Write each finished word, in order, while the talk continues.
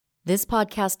This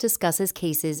podcast discusses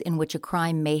cases in which a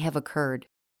crime may have occurred.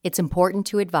 It's important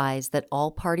to advise that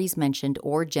all parties mentioned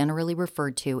or generally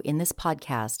referred to in this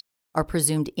podcast are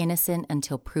presumed innocent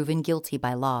until proven guilty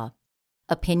by law.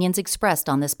 Opinions expressed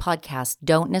on this podcast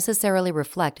don't necessarily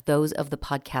reflect those of the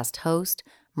podcast host,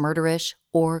 Murderish,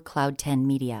 or Cloud 10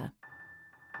 Media.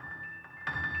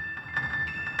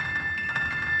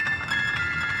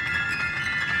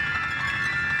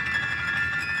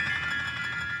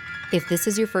 If this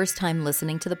is your first time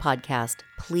listening to the podcast,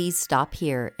 please stop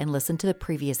here and listen to the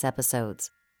previous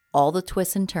episodes. All the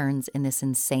twists and turns in this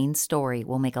insane story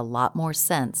will make a lot more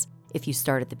sense if you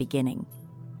start at the beginning.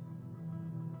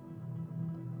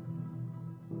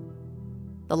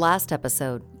 The last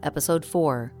episode, episode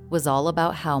 4, was all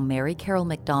about how Mary Carol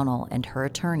McDonnell and her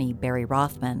attorney, Barry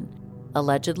Rothman,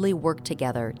 allegedly worked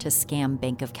together to scam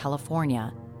Bank of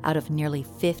California out of nearly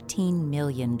 $15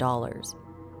 million.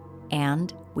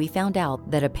 And we found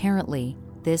out that apparently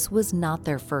this was not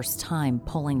their first time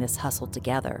pulling this hustle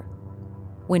together.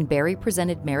 When Barry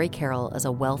presented Mary Carol as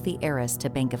a wealthy heiress to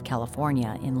Bank of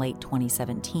California in late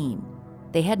 2017,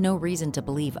 they had no reason to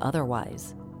believe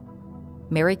otherwise.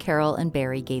 Mary Carol and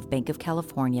Barry gave Bank of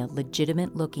California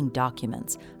legitimate-looking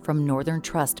documents from Northern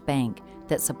Trust Bank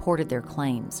that supported their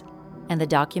claims, and the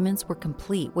documents were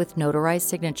complete with notarized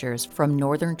signatures from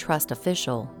Northern Trust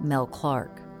official Mel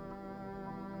Clark.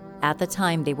 At the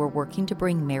time they were working to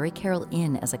bring Mary Carol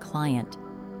in as a client,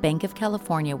 Bank of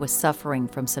California was suffering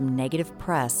from some negative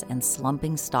press and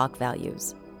slumping stock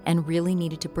values, and really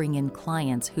needed to bring in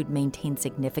clients who'd maintain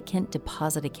significant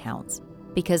deposit accounts,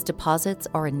 because deposits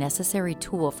are a necessary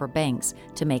tool for banks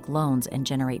to make loans and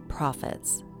generate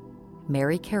profits.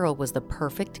 Mary Carol was the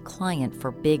perfect client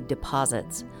for big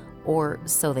deposits, or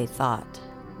so they thought.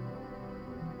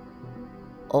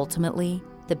 Ultimately,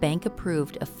 the bank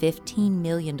approved a $15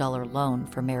 million loan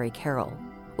for Mary Carol,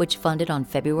 which funded on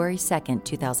February 2,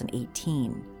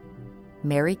 2018.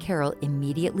 Mary Carol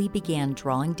immediately began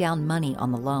drawing down money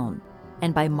on the loan,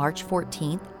 and by March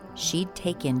 14th, she'd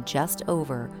taken just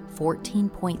over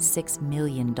 $14.6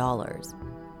 million.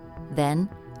 Then,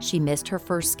 she missed her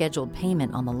first scheduled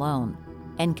payment on the loan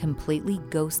and completely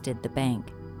ghosted the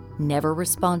bank, never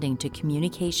responding to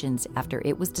communications after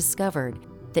it was discovered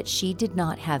that she did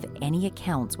not have any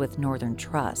accounts with Northern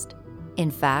Trust. In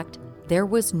fact, there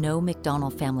was no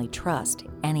McDonnell family trust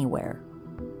anywhere.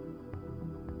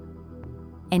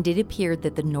 And it appeared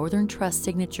that the Northern Trust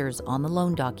signatures on the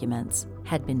loan documents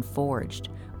had been forged,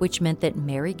 which meant that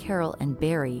Mary Carol and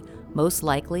Barry most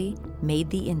likely made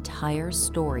the entire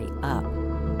story up.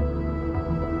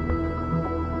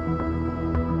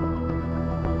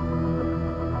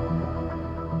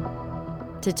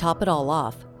 To top it all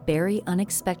off, Barry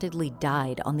unexpectedly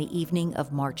died on the evening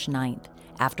of March 9th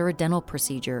after a dental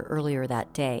procedure earlier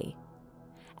that day.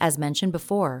 As mentioned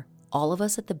before, all of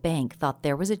us at the bank thought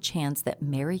there was a chance that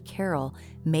Mary Carol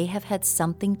may have had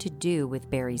something to do with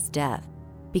Barry's death,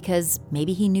 because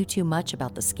maybe he knew too much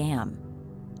about the scam.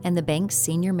 And the bank's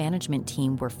senior management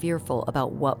team were fearful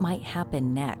about what might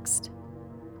happen next.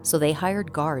 So they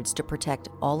hired guards to protect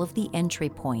all of the entry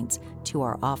points to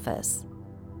our office.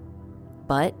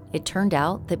 But it turned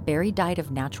out that Barry died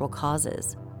of natural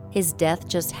causes. His death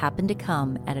just happened to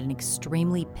come at an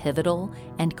extremely pivotal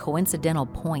and coincidental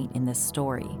point in this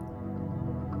story.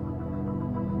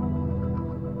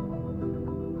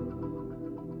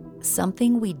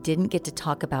 Something we didn't get to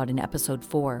talk about in episode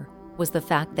 4 was the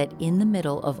fact that in the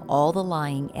middle of all the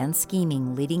lying and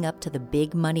scheming leading up to the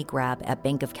big money grab at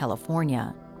Bank of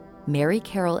California, Mary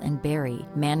Carol and Barry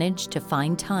managed to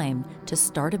find time to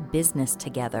start a business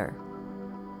together.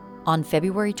 On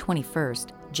February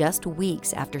 21st, just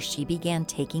weeks after she began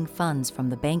taking funds from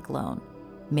the bank loan,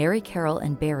 Mary Carol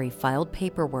and Barry filed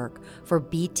paperwork for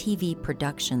BTV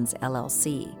Productions,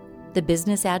 LLC. The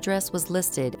business address was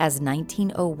listed as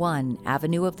 1901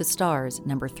 Avenue of the Stars,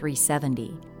 number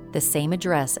 370, the same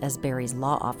address as Barry's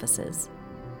law offices.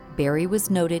 Barry was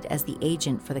noted as the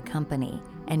agent for the company,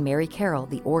 and Mary Carol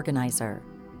the organizer.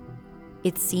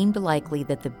 It seemed likely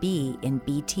that the B in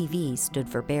BTV stood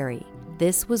for Barry.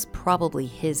 This was probably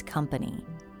his company.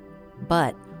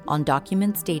 But on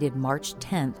documents dated March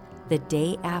 10th, the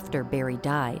day after Barry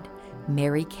died,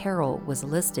 Mary Carol was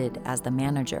listed as the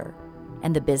manager,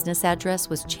 and the business address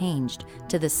was changed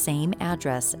to the same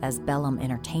address as Bellum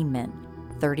Entertainment,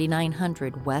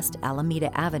 3900 West Alameda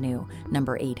Avenue,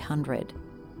 number 800.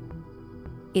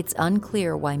 It's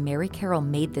unclear why Mary Carol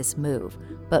made this move,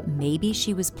 but maybe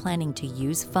she was planning to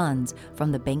use funds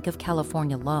from the Bank of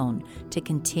California loan to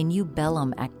continue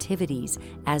Bellum activities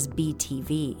as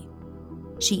BTV.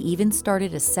 She even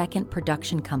started a second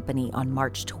production company on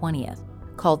March 20th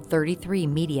called 33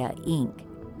 Media, Inc.,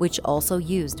 which also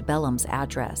used Bellum's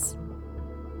address.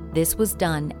 This was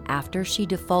done after she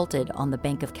defaulted on the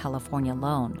Banc of California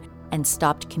loan and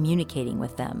stopped communicating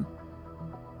with them.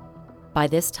 By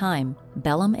this time,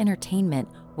 Bellum Entertainment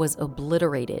was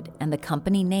obliterated and the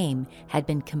company name had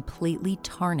been completely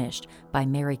tarnished by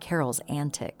Mary Carroll's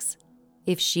antics.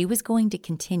 If she was going to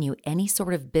continue any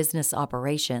sort of business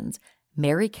operations,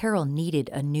 Mary Carroll needed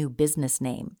a new business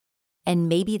name. And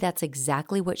maybe that's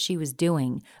exactly what she was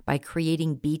doing by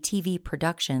creating BTV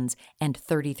Productions and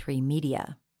 33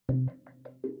 Media.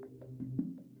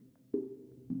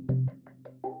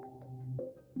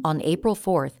 On April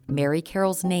 4th, Mary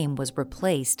Carroll's name was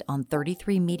replaced on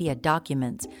 33 Media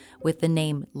documents with the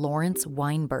name Lawrence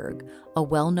Weinberg, a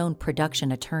well-known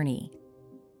production attorney.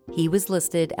 He was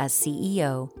listed as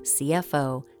CEO,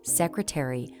 CFO,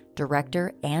 secretary,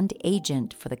 director, and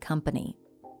agent for the company.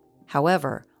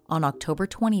 However, on October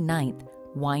 29th,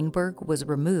 Weinberg was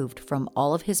removed from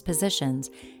all of his positions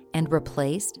and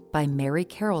replaced by Mary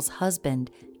Carroll's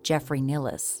husband, Jeffrey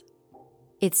Nilles.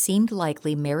 It seemed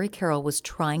likely Mary Carroll was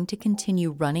trying to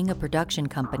continue running a production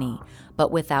company, but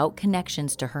without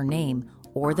connections to her name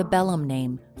or the Bellum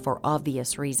name for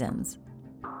obvious reasons.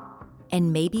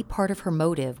 And maybe part of her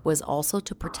motive was also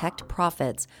to protect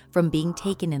profits from being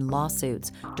taken in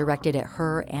lawsuits directed at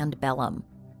her and Bellum.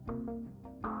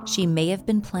 She may have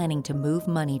been planning to move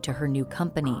money to her new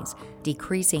companies,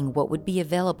 decreasing what would be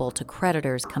available to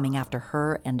creditors coming after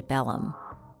her and Bellum.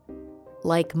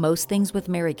 Like most things with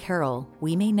Mary Carroll,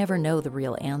 we may never know the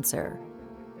real answer.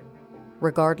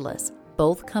 Regardless,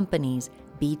 both companies,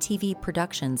 BTV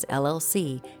Productions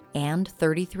LLC and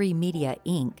 33 Media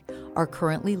Inc., are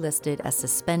currently listed as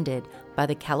suspended by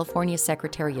the California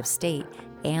Secretary of State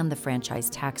and the Franchise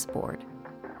Tax Board.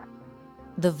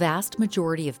 The vast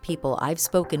majority of people I've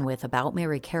spoken with about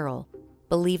Mary Carroll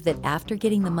believe that after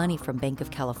getting the money from Banc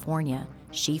of California,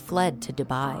 she fled to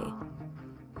Dubai.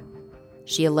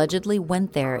 She allegedly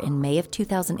went there in May of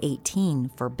 2018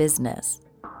 for business.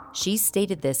 She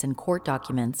stated this in court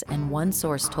documents, and one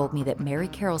source told me that Mary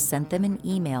Carroll sent them an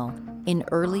email in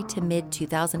early to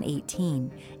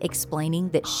mid-2018 explaining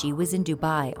that she was in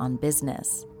Dubai on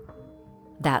business.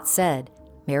 That said,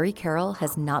 Mary Carroll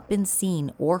has not been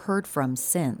seen or heard from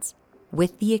since,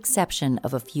 with the exception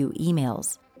of a few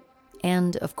emails.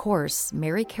 And, of course,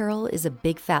 Mary Carroll is a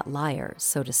big fat liar,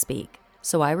 so to speak,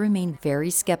 so I remain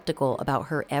very skeptical about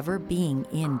her ever being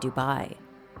in Dubai.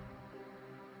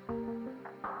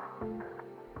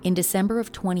 In December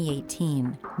of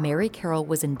 2018, Mary Carroll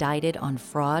was indicted on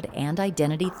fraud and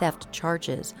identity theft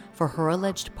charges for her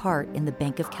alleged part in the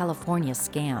Banc of California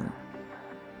scam.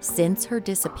 Since her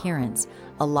disappearance,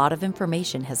 a lot of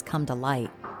information has come to light.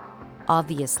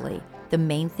 Obviously, the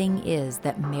main thing is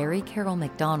that Mary Carroll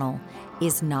McDonnell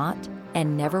is not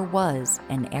and never was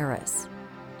an heiress.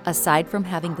 Aside from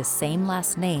having the same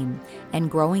last name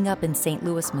and growing up in St.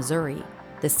 Louis, Missouri,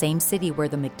 the same city where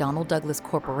the McDonnell Douglas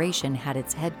Corporation had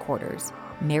its headquarters,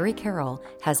 Mary Carroll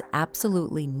has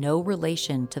absolutely no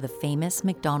relation to the famous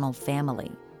McDonnell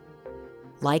family.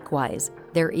 Likewise,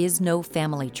 there is no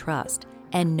family trust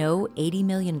and no $80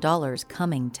 million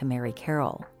coming to Mary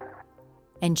Carroll.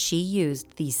 And she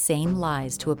used these same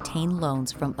lies to obtain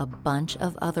loans from a bunch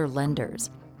of other lenders,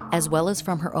 as well as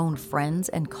from her own friends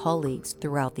and colleagues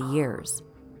throughout the years.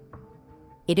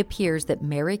 It appears that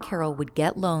Mary Carroll would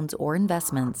get loans or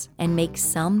investments and make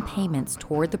some payments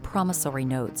toward the promissory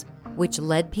notes, which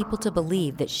led people to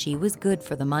believe that she was good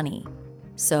for the money.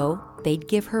 So they'd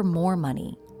give her more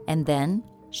money, and then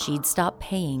she'd stop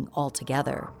paying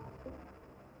altogether.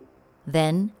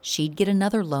 Then she'd get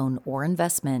another loan or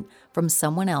investment from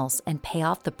someone else and pay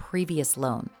off the previous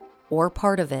loan, or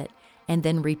part of it, and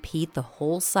then repeat the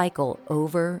whole cycle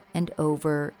over and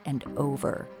over and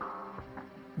over.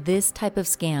 This type of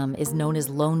scam is known as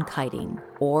loan kiting,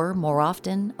 or more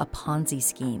often, a Ponzi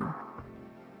scheme.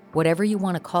 Whatever you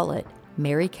want to call it,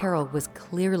 Mary Carroll was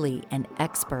clearly an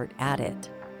expert at it.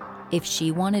 If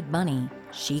she wanted money,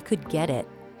 she could get it.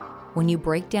 When you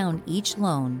break down each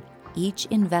loan, each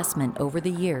investment over the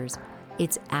years,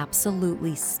 it's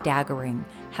absolutely staggering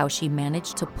how she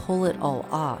managed to pull it all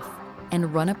off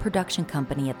and run a production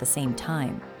company at the same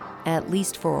time, at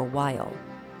least for a while.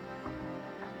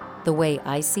 The way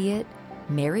I see it,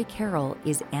 Mary Carroll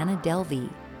is Anna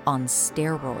Delvey on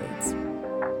steroids.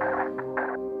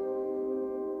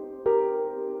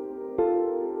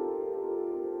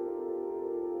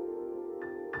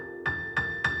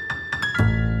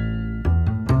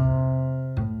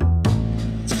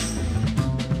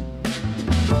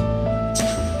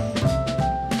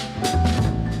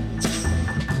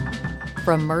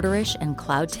 From Murderish and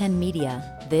Cloud 10 Media,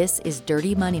 This is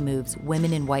Dirty Money Moves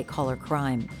Women in White Collar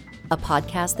Crime, a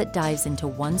podcast that dives into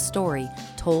one story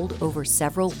told over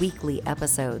several weekly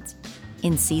episodes.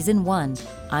 In Season 1,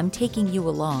 I'm taking you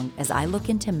along as I look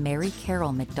into Mary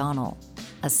Carroll McDonnell,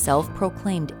 a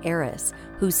self-proclaimed heiress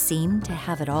who seemed to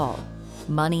have it all: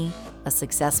 money, a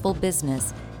successful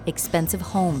business, expensive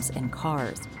homes and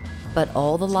cars. But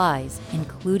all the lies,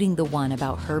 including the one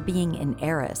about her being an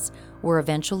heiress, were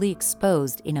eventually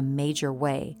exposed in a major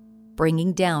way,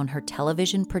 bringing down her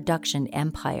television production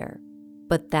empire.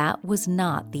 But that was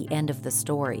not the end of the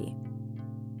story.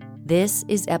 This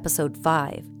is Episode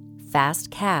 5, Fast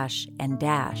Cash and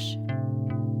Dash.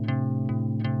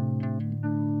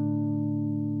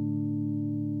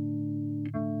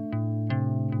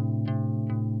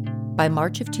 By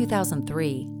March of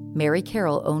 2003, Mary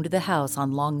Carroll owned the house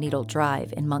on Long Needle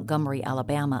Drive in Montgomery,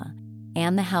 Alabama,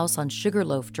 and the house on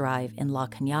Sugarloaf Drive in La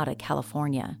Cañada,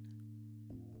 California.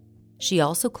 She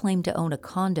also claimed to own a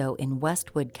condo in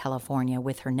Westwood, California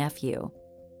with her nephew.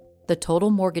 The total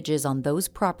mortgages on those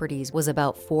properties was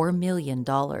about $4 million.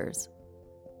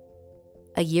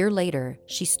 A year later,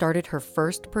 she started her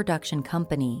first production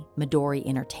company, Midori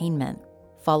Entertainment,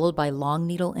 followed by Long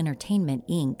Needle Entertainment,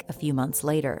 Inc. a few months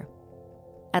later.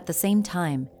 At the same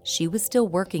time, she was still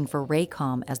working for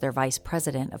Raycom as their vice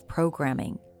president of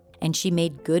programming, and she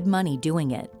made good money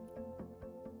doing it.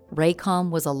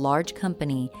 Raycom was a large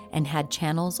company and had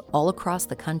channels all across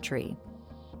the country.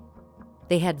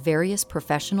 They had various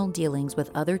professional dealings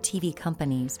with other TV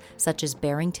companies such as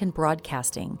Barrington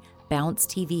Broadcasting, Bounce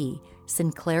TV,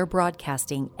 Sinclair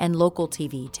Broadcasting, and Local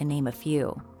TV, to name a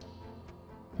few.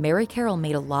 Mary Carroll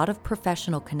made a lot of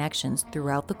professional connections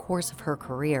throughout the course of her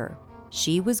career.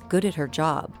 She was good at her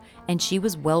job, and she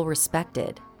was well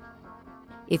respected.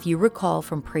 If you recall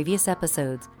from previous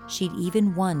episodes, she'd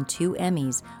even won 2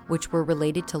 Emmys, which were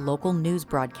related to local news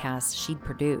broadcasts she'd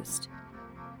produced.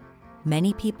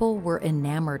 Many people were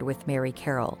enamored with Mary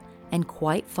Carroll and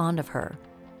quite fond of her,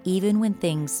 even when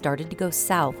things started to go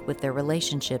south with their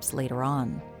relationships later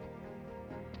on.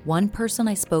 One person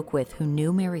I spoke with who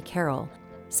knew Mary Carroll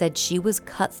said she was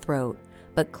cutthroat,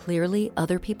 but clearly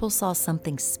other people saw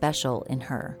something special in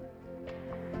her.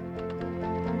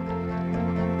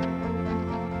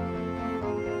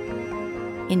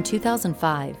 In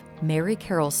 2005, Mary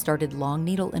Carroll started Long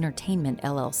Needle Entertainment,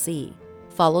 LLC,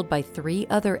 followed by 3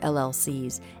 other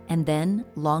LLCs, and then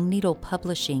Long Needle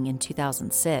Publishing in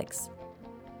 2006.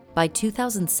 By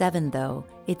 2007, though,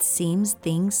 it seems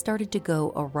things started to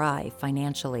go awry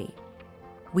financially.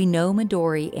 We know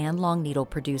Midori and Long Needle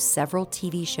produced several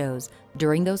TV shows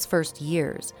during those first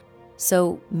years,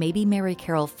 so maybe Mary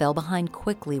Carroll fell behind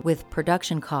quickly with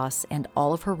production costs and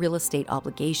all of her real estate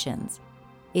obligations.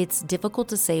 It's difficult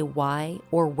to say why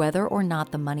or whether or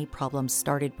not the money problems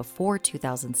started before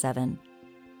 2007,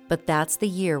 but that's the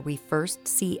year we first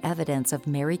see evidence of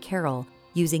Mary Carroll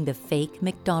using the fake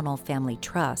McDonnell Family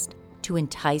Trust to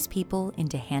entice people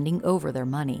into handing over their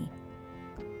money.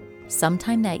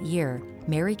 Sometime that year,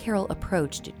 Mary Carroll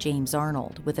approached James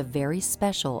Arnold with a very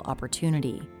special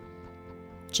opportunity.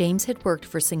 James had worked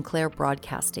for Sinclair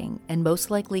Broadcasting and most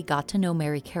likely got to know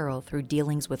Mary Carroll through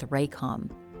dealings with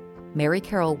Raycom. Mary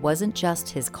Carroll wasn't just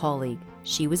his colleague,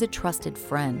 she was a trusted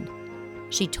friend.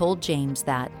 She told James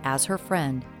that, as her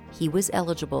friend, he was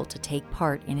eligible to take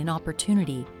part in an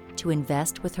opportunity to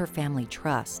invest with her family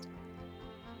trust.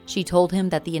 She told him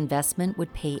that the investment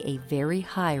would pay a very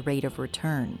high rate of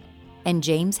return, and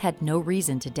James had no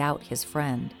reason to doubt his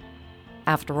friend.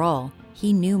 After all,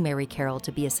 he knew Mary Carroll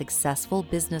to be a successful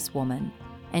businesswoman,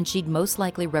 and she'd most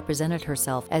likely represented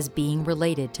herself as being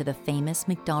related to the famous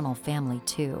McDonnell family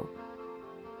too.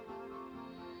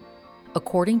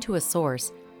 According to a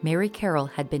source, Mary Carroll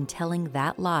had been telling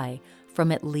that lie from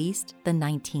at least the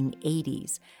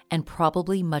 1980s and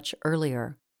probably much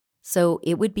earlier, so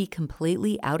it would be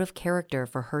completely out of character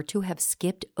for her to have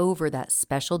skipped over that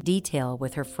special detail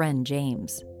with her friend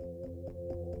James.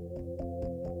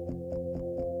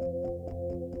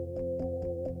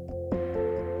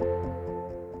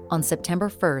 On September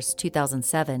 1st,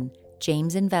 2007,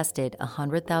 James invested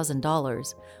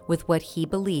 $100,000 with what he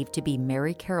believed to be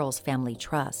Mary Carroll's family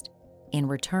trust in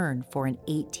return for an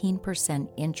 18%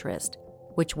 interest,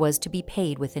 which was to be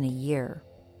paid within a year.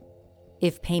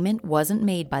 If payment wasn't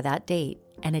made by that date,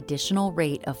 an additional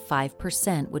rate of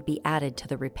 5% would be added to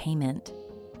the repayment.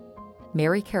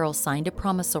 Mary Carroll signed a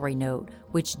promissory note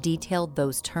which detailed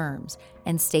those terms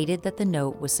and stated that the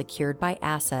note was secured by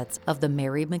assets of the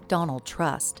Mary McDonnell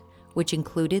Trust, which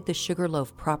included the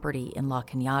Sugarloaf property in La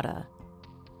Cañada.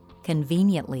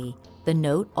 Conveniently, the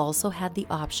note also had the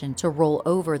option to roll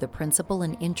over the principal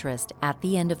and interest at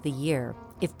the end of the year,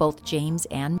 if both James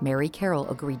and Mary Carroll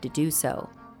agreed to do so.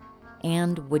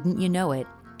 And wouldn't you know it,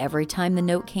 every time the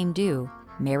note came due,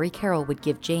 Mary Carroll would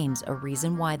give James a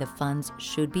reason why the funds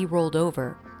should be rolled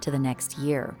over to the next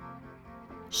year.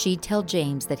 She'd tell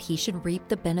James that he should reap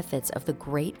the benefits of the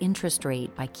great interest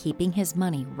rate by keeping his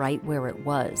money right where it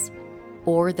was,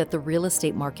 or that the real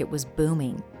estate market was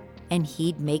booming, and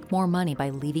he'd make more money by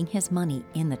leaving his money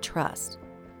in the trust.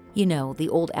 You know, the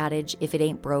old adage, if it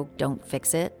ain't broke, don't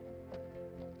fix it.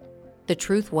 The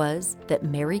truth was that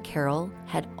Mary Carroll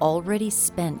had already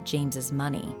spent James's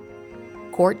money.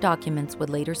 Court documents would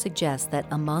later suggest that,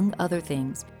 among other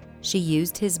things, she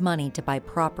used his money to buy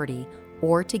property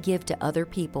or to give to other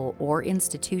people or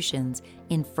institutions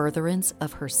in furtherance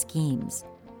of her schemes.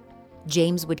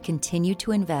 James would continue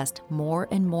to invest more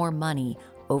and more money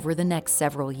over the next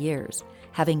several years,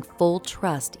 having full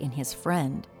trust in his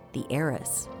friend, the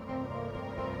heiress.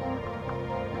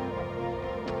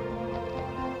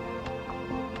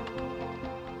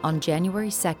 On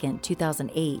January 2,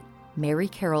 2008, Mary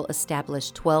Carroll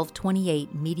established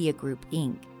 1228 Media Group,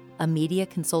 Inc., a media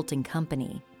consulting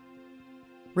company.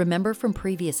 Remember from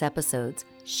previous episodes,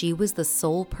 she was the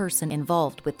sole person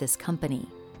involved with this company.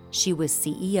 She was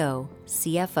CEO,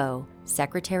 CFO,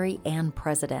 secretary, and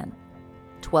president.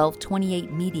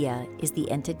 1228 Media is the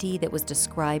entity that was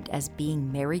described as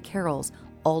being Mary Carroll's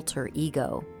alter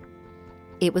ego.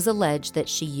 It was alleged that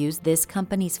she used this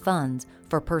company's funds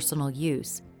for personal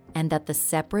use, and that the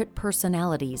separate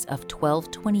personalities of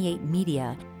 1228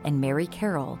 Media and Mary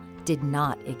Carroll did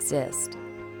not exist.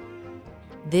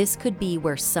 This could be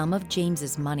where some of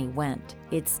James's money went.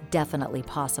 It's definitely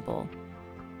possible.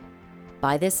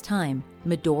 By this time,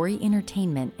 Midori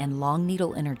Entertainment and Long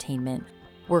Needle Entertainment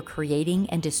were creating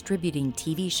and distributing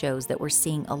TV shows that were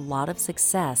seeing a lot of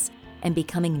success and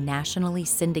becoming nationally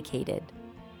syndicated.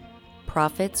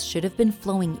 Profits should have been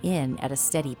flowing in at a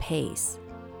steady pace.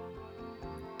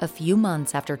 A few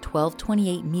months after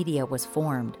 1228 Media was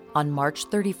formed, on March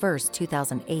 31,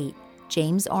 2008,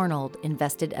 James Arnold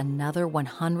invested another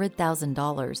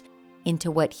 $100,000 into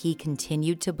what he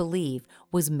continued to believe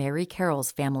was Mary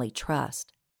Carroll's family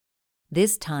trust.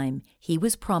 This time, he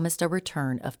was promised a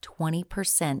return of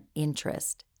 20%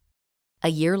 interest. A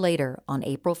year later, on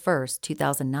April 1,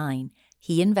 2009,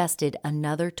 he invested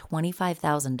another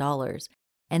 $25,000,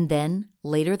 and then,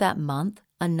 later that month,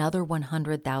 another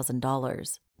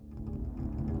 $100,000.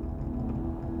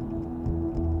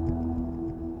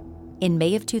 In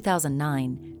May of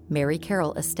 2009, Mary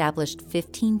Carroll established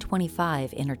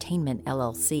 1525 Entertainment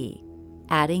LLC,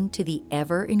 adding to the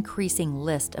ever-increasing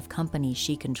list of companies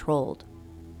she controlled.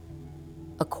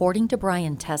 According to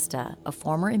Brian Testa, a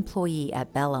former employee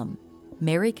at Bellum,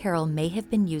 Mary Carroll may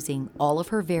have been using all of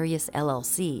her various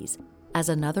LLCs as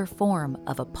another form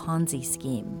of a Ponzi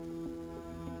scheme.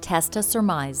 Testa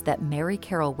surmised that Mary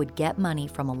Carroll would get money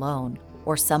from a loan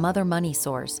or some other money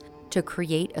source to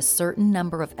create a certain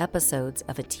number of episodes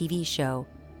of a TV show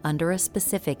under a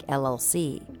specific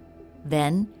LLC.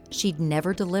 Then, she'd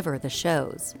never deliver the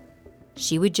shows.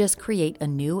 She would just create a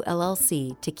new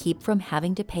LLC to keep from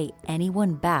having to pay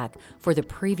anyone back for the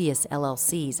previous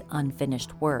LLC's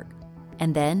unfinished work,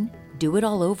 and then do it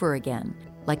all over again,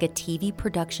 like a TV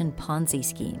production Ponzi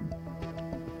scheme.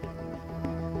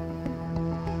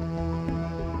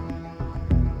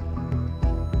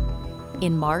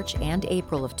 In March and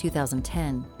April of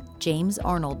 2010, James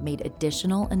Arnold made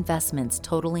additional investments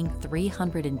totaling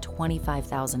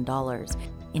 $325,000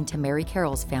 into Mary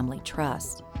Carroll's family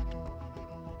trust.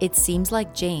 It seems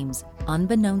like James,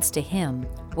 unbeknownst to him,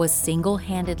 was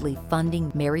single-handedly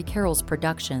funding Mary Carroll's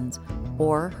productions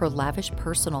or her lavish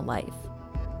personal life.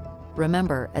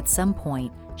 Remember, at some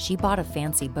point, she bought a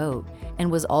fancy boat and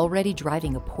was already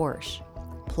driving a Porsche.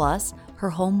 Plus,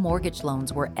 her home mortgage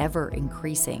loans were ever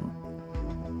increasing.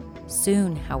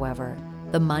 Soon, however,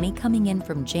 the money coming in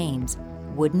from James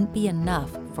wouldn't be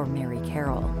enough for Mary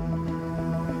Carroll.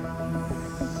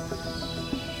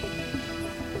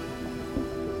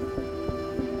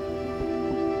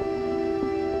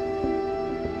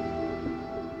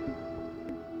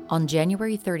 On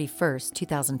January 31,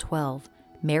 2012,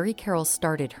 Mary Carroll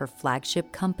started her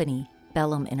flagship company,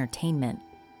 Bellum Entertainment,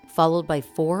 followed by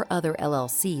 4 other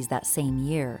LLCs that same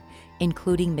year,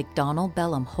 including McDonnell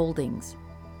Bellum Holdings.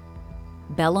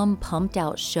 Bellum pumped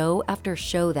out show after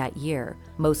show that year,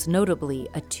 most notably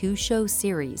a 2-show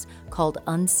series called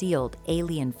Unsealed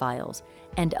Alien Files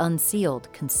and Unsealed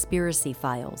Conspiracy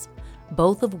Files,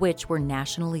 both of which were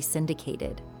nationally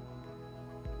syndicated.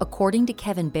 According to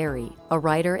Kevin Barry, a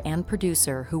writer and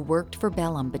producer who worked for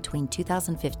Bellum between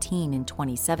 2015 and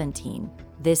 2017,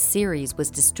 this series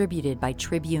was distributed by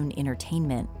Tribune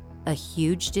Entertainment, a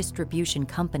huge distribution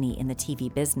company in the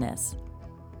TV business.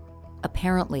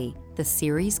 Apparently, the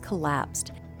series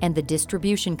collapsed, and the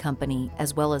distribution company,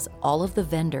 as well as all of the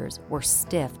vendors, were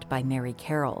stiffed by Mary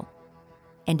Carroll.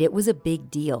 And it was a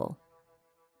big deal.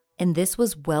 And this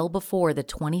was well before the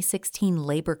 2016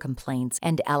 labor complaints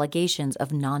and allegations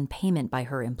of non-payment by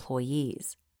her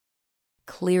employees.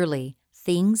 Clearly,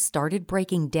 things started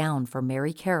breaking down for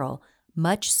Mary Carroll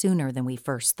much sooner than we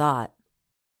first thought.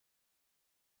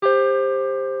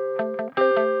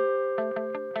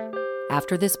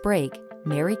 After this break,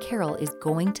 Mary Carroll is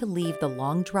going to leave the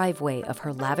long driveway of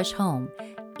her lavish home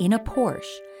in a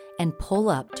Porsche and pull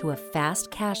up to a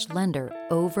fast cash lender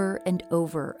over and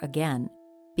over again,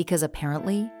 because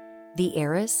apparently the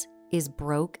heiress is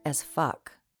broke as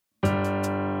fuck.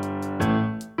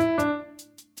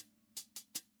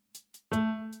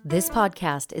 This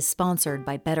podcast is sponsored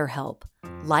by BetterHelp.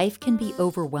 Life can be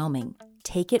overwhelming.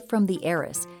 Take it from the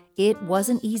heiress. It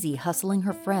wasn't easy hustling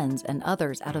her friends and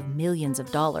others out of millions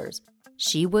of dollars.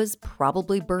 She was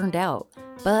probably burned out,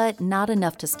 but not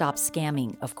enough to stop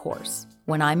scamming, of course.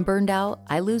 When I'm burned out,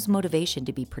 I lose motivation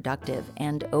to be productive,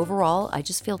 and overall, I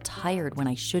just feel tired when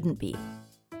I shouldn't be.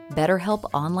 BetterHelp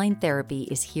Online Therapy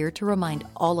is here to remind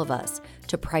all of us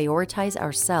to prioritize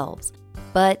ourselves,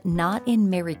 but not in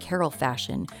Mary Carroll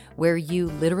fashion, where you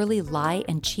literally lie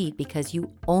and cheat because you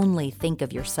only think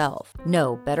of yourself.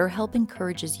 No, BetterHelp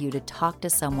encourages you to talk to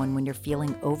someone when you're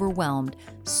feeling overwhelmed,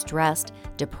 stressed,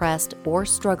 depressed, or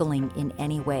struggling in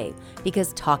any way,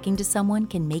 because talking to someone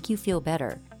can make you feel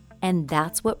better. And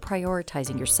that's what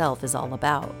prioritizing yourself is all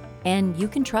about. And you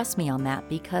can trust me on that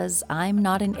because I'm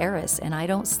not an heiress and I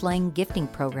don't slang gifting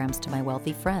programs to my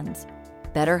wealthy friends.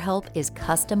 BetterHelp is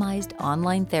customized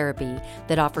online therapy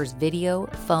that offers video,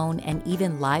 phone, and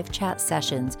even live chat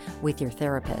sessions with your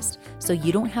therapist, so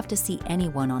you don't have to see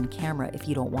anyone on camera if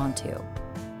you don't want to.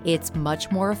 It's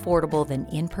much more affordable than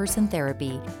in-person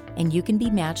therapy, and you can be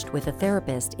matched with a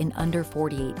therapist in under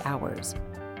 48 hours.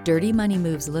 Dirty Money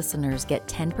Moves listeners get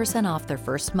 10% off their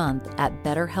first month at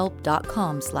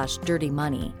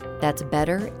betterhelp.com/dirtymoney. That's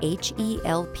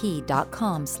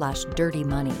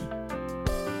betterhelp.com/dirtymoney.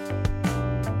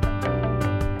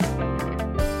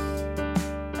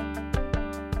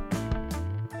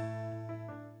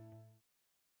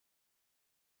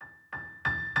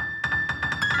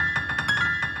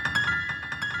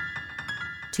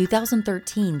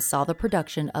 2013 saw the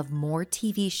production of more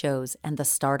TV shows and the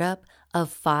startup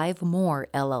of 5 more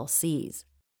LLCs.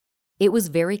 It was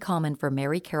very common for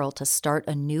Mary Carroll to start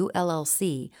a new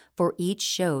LLC for each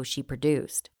show she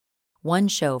produced. One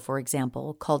show, for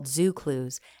example, called Zoo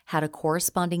Clues, had a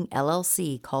corresponding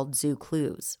LLC called Zoo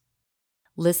Clues.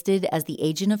 Listed as the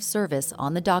agent of service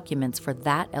on the documents for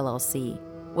that LLC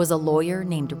was a lawyer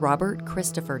named Robert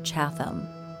Christopher Chatham.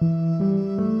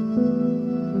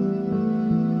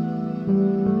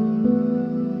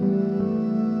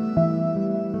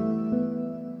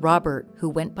 Robert, who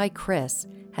went by Chris,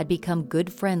 had become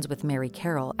good friends with Mary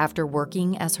Carroll after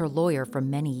working as her lawyer for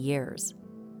many years.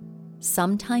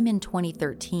 Sometime in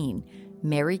 2013,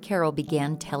 Mary Carroll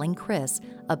began telling Chris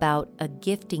about a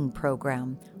gifting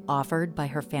program offered by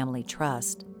her family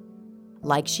trust.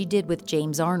 Like she did with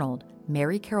James Arnold,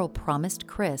 Mary Carroll promised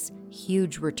Chris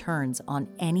huge returns on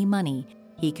any money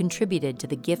he contributed to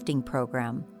the gifting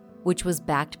program, which was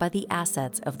backed by the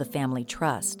assets of the family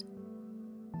trust.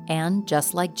 And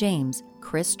just like James,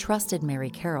 Chris trusted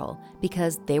Mary Carroll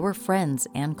because they were friends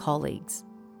and colleagues.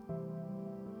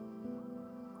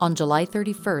 On July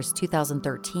 31st,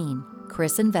 2013,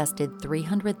 Chris invested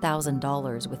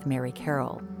 $300,000 with Mary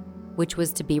Carroll, which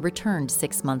was to be returned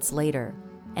 6 months later,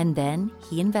 and then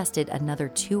he invested another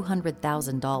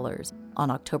 $200,000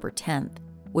 on October 10th,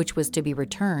 which was to be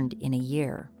returned in a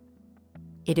year.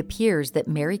 It appears that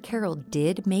Mary Carroll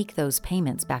did make those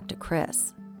payments back to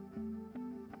Chris.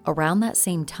 Around that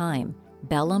same time,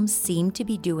 Bellum seemed to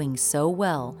be doing so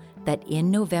well that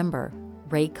in November,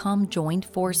 Raycom joined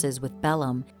forces with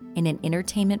Bellum in an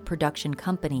entertainment production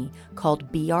company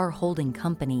called BR Holding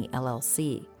Company,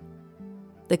 LLC.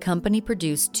 The company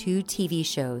produced 2 TV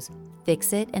shows,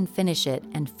 Fix It and Finish It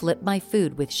and Flip My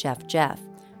Food with Chef Jeff,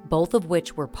 both of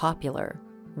which were popular.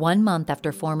 1 month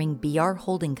after forming BR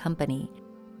Holding Company,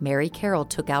 Mary Carroll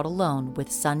took out a loan with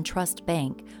SunTrust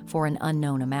Bank for an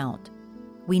unknown amount.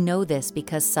 We know this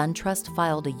because SunTrust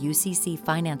filed a UCC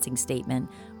financing statement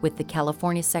with the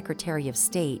California Secretary of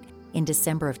State in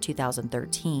December of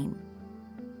 2013.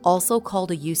 Also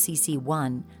called a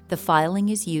UCC-1, the filing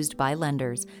is used by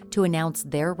lenders to announce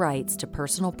their rights to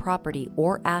personal property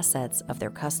or assets of their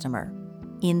customer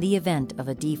in the event of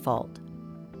a default.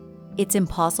 It's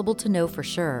impossible to know for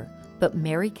sure, but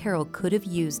Mary Carroll could have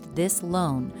used this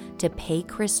loan to pay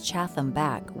Chris Chatham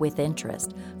back with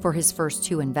interest for his first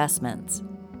 2 investments.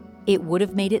 It would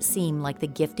have made it seem like the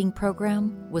gifting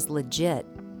program was legit,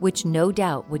 which no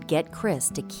doubt would get Chris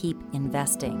to keep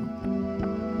investing.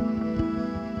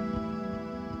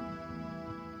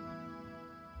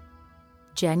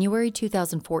 January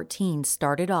 2014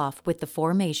 started off with the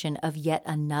formation of yet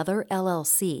another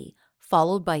LLC,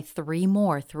 followed by 3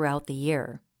 more throughout the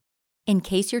year. In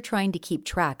case you're trying to keep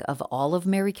track of all of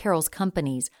Mary Carroll's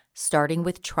companies, starting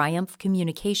with Triumph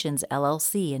Communications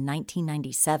LLC in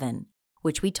 1997,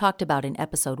 which we talked about in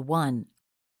episode 1,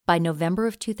 by November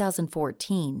of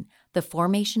 2014, the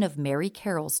formation of Mary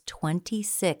Carroll's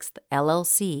 26th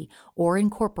LLC or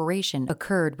incorporation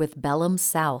occurred with Bellum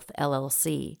South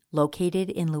LLC, located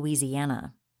in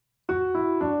Louisiana.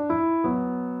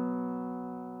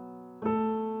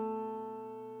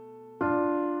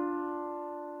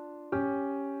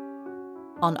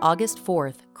 On August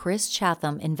 4th, Chris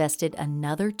Chatham invested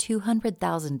another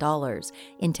 $200,000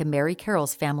 into Mary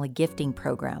Carroll's family gifting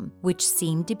program, which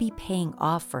seemed to be paying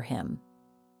off for him.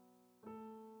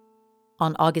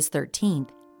 On August 13th,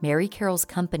 Mary Carroll's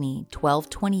company,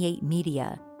 1228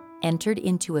 Media, entered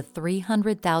into a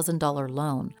 $300,000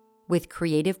 loan with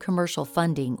Creative Commercial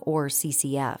Funding, or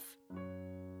CCF.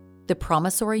 The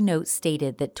promissory note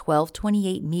stated that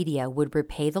 1228 Media would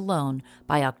repay the loan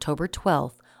by October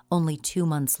 12th, only 2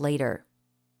 months later.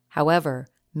 However,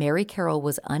 Mary Carroll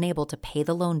was unable to pay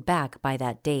the loan back by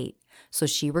that date, so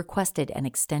she requested an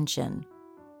extension.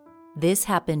 This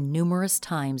happened numerous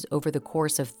times over the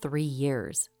course of 3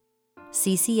 years.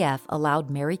 CCF allowed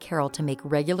Mary Carroll to make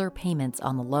regular payments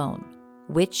on the loan,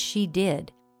 which she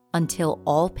did until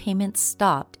all payments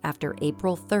stopped after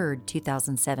April 3,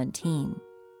 2017.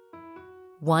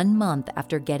 1 month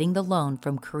after getting the loan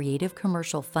from Creative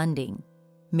Commercial Funding,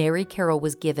 Mary Carroll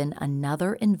was given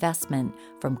another investment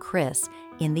from Chris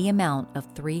in the amount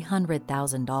of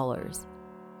 $300,000.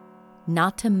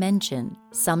 Not to mention,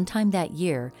 sometime that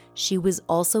year, she was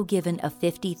also given a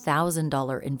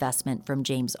 $50,000 investment from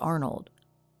James Arnold.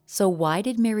 So why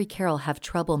did Mary Carroll have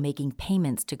trouble making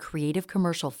payments to Creative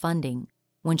Commercial Funding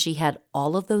when she had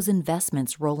all of those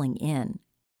investments rolling in?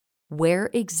 Where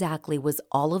exactly was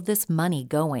all of this money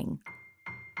going?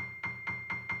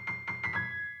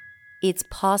 It's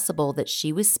possible that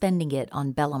she was spending it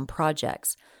on Bellum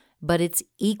projects, but it's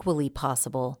equally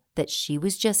possible that she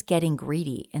was just getting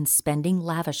greedy and spending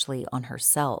lavishly on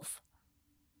herself.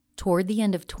 Toward the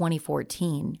end of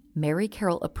 2014, Mary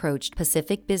Carroll approached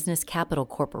Pacific Business Capital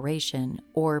Corporation,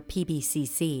 or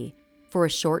PBCC, for a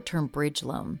short-term bridge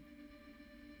loan.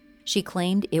 She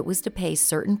claimed it was to pay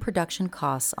certain production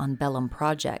costs on Bellum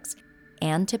projects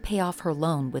and to pay off her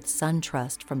loan with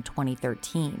SunTrust from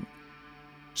 2013.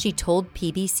 She told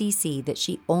PBCC that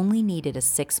she only needed a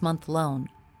 6-month loan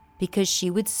because she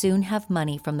would soon have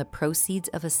money from the proceeds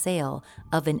of a sale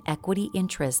of an equity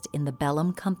interest in the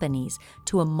Bellum companies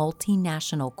to a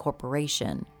multinational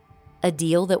corporation, a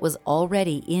deal that was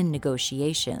already in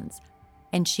negotiations,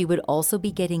 and she would also be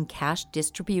getting cash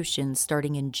distributions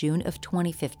starting in June of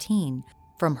 2015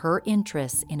 from her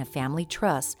interests in a family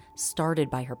trust started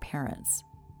by her parents.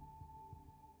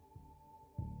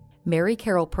 Mary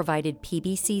Carroll provided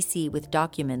PBCC with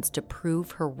documents to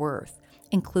prove her worth,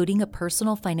 including a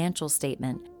personal financial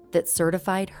statement that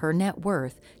certified her net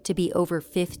worth to be over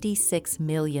 $56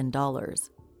 million.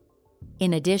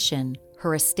 In addition,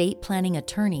 her estate planning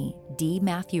attorney, D.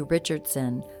 Matthew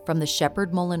Richardson, from the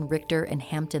Shepherd Mullen Richter and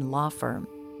Hampton law firm,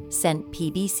 sent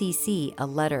PBCC a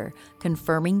letter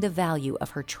confirming the value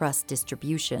of her trust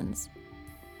distributions.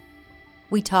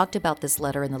 We talked about this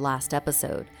letter in the last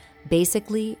episode.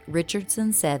 Basically,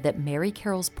 Richardson said that Mary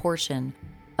Carroll's portion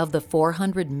of the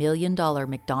 $400 million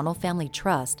McDonald Family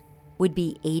Trust would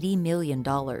be $80 million,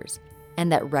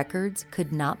 and that records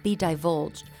could not be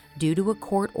divulged due to a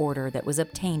court order that was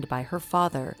obtained by her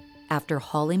father after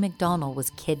Holly McDonald was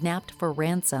kidnapped for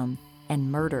ransom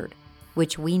and murdered,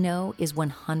 which we know is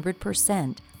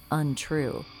 100%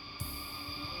 untrue.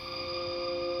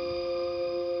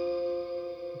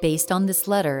 Based on this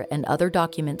letter and other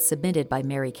documents submitted by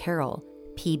Mary Carroll,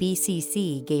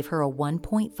 PBCC gave her a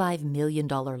 $1.5 million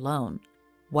loan,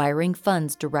 wiring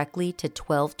funds directly to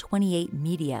 1228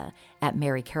 Media at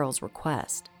Mary Carroll's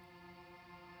request.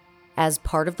 As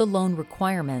part of the loan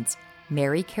requirements,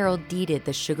 Mary Carroll deeded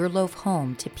the Sugarloaf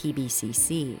home to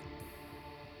PBCC.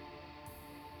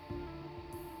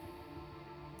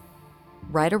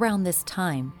 Right around this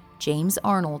time, James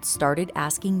Arnold started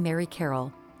asking Mary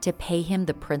Carroll to pay him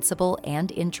the principal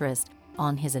and interest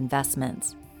on his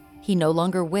investments. He no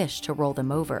longer wished to roll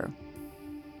them over.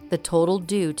 The total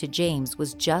due to James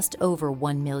was just over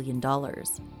 $1 million.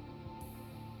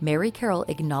 Mary Carroll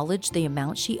acknowledged the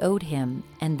amount she owed him,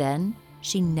 and then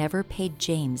she never paid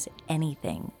James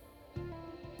anything.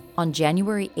 On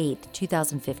January 8,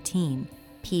 2015,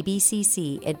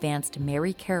 PBCC advanced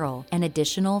Mary Carroll an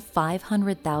additional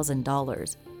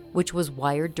 $500,000, which was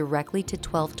wired directly to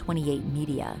 1228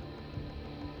 Media.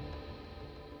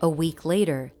 A week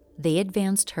later, they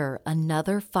advanced her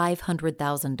another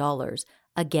 $500,000,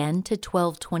 again to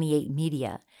 1228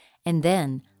 Media, and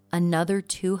then another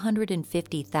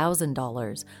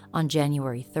 $250,000 on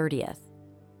January 30th.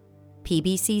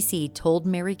 PBCC told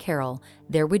Mary Carroll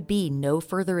there would be no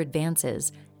further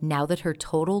advances now that her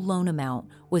total loan amount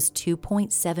was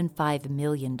 $2.75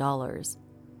 million.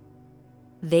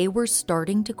 They were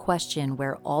starting to question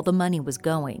where all the money was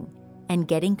going and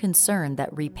getting concerned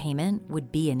that repayment would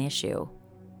be an issue.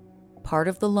 Part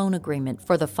of the loan agreement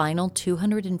for the final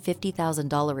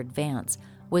 $250,000 advance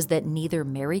was that neither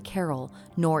Mary Carroll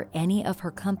nor any of her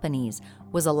companies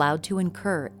was allowed to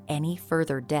incur any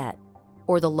further debt,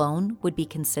 or the loan would be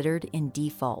considered in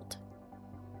default.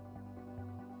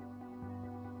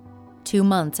 2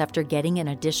 months after getting an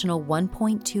additional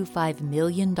 $1.25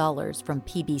 million from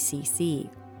PBCC,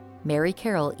 Mary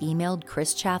Carroll emailed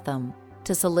Chris Chatham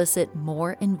to solicit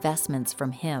more investments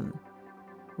from him.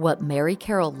 What Mary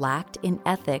Carroll lacked in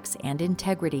ethics and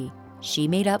integrity, she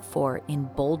made up for in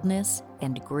boldness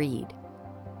and greed.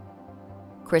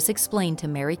 Chris explained to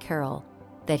Mary Carroll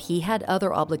that he had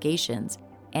other obligations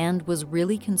and was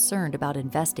really concerned about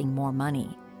investing more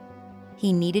money.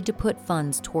 He needed to put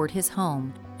funds toward his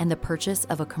home and the purchase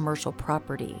of a commercial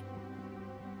property.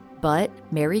 But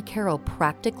Mary Carroll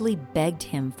practically begged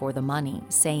him for the money,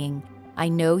 saying, "I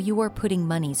know you are putting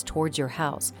monies towards your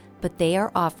house, but they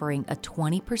are offering a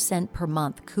 20% per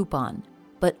month coupon,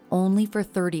 but only for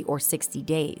 30 or 60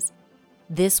 days.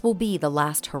 This will be the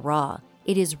last hurrah.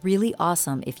 It is really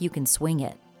awesome if you can swing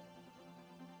it."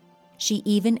 She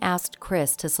even asked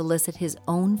Chris to solicit his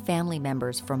own family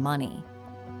members for money.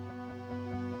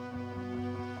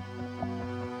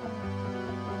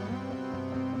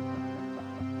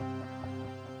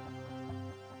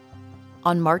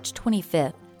 On March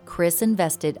 25th, Chris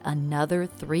invested another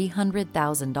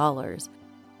 $300,000,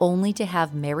 only to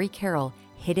have Mary Carroll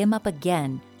hit him up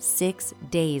again 6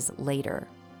 days later.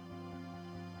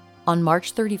 On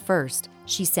March 31st,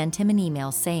 she sent him an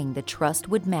email saying the trust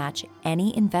would match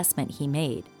any investment he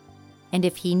made, and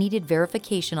if he needed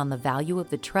verification on the value of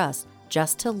the trust,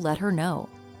 just to let her know.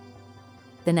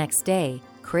 The next day,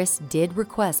 Chris did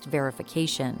request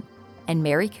verification, and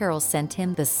Mary Carroll sent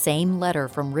him the same letter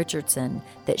from Richardson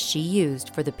that she used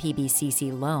for the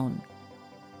PBCC loan.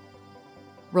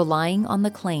 Relying on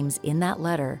the claims in that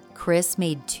letter, Chris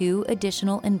made 2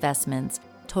 additional investments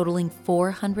totaling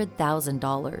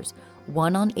 $400,000,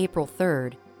 one on April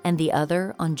 3rd and the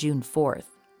other on June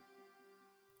 4th.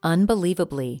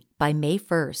 Unbelievably, by May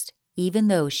 1st, even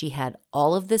though she had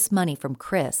all of this money from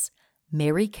Chris,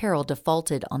 Mary Carroll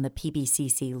defaulted on the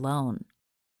PBCC loan.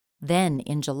 Then,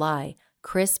 in July,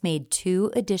 Chris made 2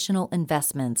 additional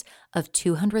investments of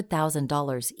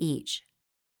 $200,000 each.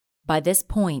 By this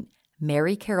point,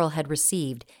 Mary Carroll had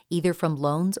received, either from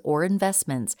loans or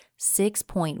investments,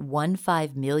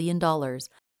 $6.15 million,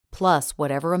 plus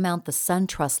whatever amount the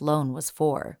SunTrust loan was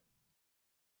for.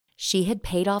 She had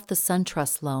paid off the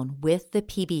SunTrust loan with the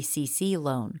PBCC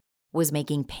loan, was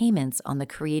making payments on the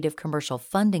Creative Commercial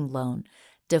Funding loan,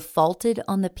 defaulted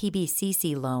on the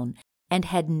PBCC loan, and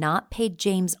had not paid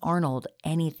James Arnold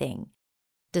anything,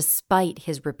 despite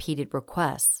his repeated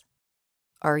requests.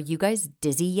 Are you guys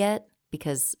dizzy yet?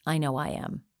 Because I know I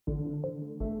am.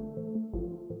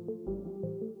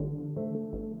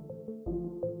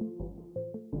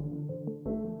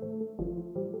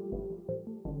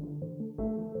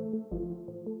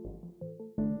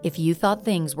 If you thought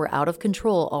things were out of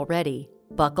control already,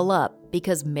 buckle up,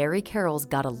 because Mary Carroll's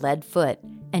got a lead foot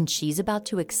and she's about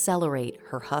to accelerate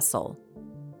her hustle.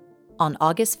 On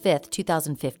August 5th,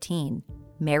 2015,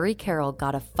 Mary Carroll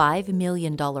got a $5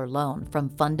 million loan from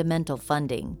Fundamental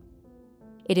Funding.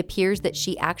 It appears that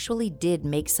she actually did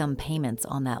make some payments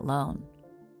on that loan.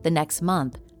 The next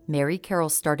month, Mary Carroll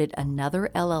started another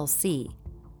LLC,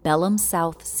 Bellum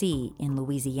South Sea in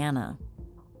Louisiana.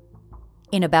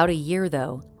 In about a year,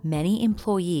 though, many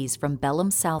employees from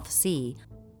Bellum South Sea,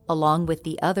 along with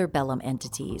the other Bellum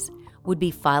entities, would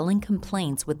be filing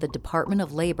complaints with the Department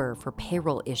of Labor for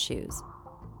payroll issues.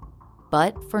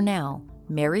 But for now,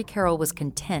 Mary Carroll was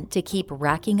content to keep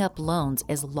racking up loans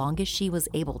as long as she was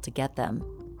able to get them.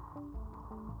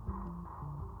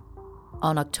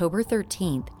 On October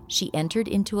 13th, she entered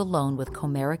into a loan with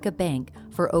Comerica Bank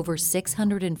for over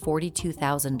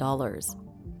 $642,000.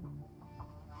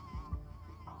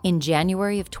 In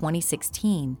January of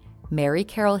 2016, Mary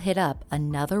Carroll hit up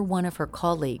another one of her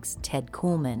colleagues, Ted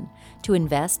Kuhlman, to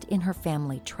invest in her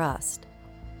family trust.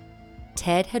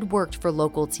 Ted had worked for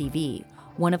local TV,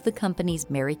 one of the companies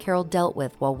Mary Carroll dealt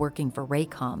with while working for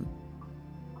Raycom.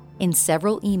 In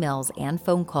several emails and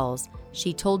phone calls,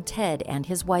 she told Ted and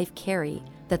his wife Carrie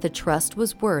that the trust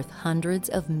was worth hundreds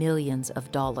of millions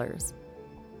of dollars.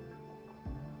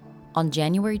 On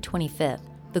January 25th,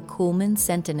 the Kuhlmans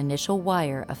sent an initial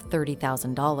wire of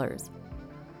 $30,000.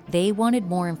 They wanted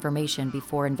more information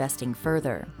before investing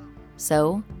further.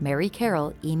 So, Mary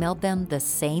Carroll emailed them the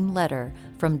same letter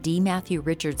from D. Matthew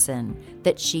Richardson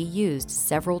that she used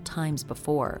several times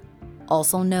before,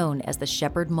 also known as the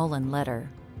Shepard-Mullen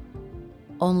letter.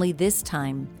 Only this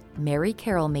time, Mary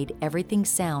Carroll made everything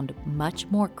sound much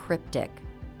more cryptic.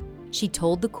 She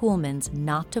told the Kuhlmans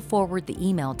not to forward the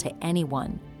email to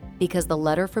anyone because the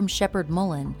letter from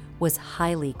Shepard-Mullen was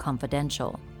highly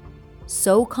confidential.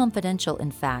 So confidential,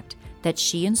 in fact, that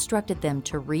she instructed them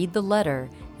to read the letter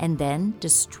and then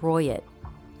destroy it,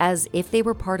 as if they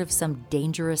were part of some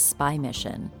dangerous spy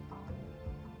mission.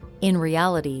 In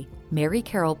reality, Mary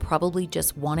Carroll probably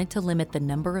just wanted to limit the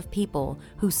number of people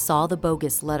who saw the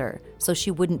bogus letter so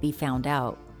she wouldn't be found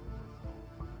out.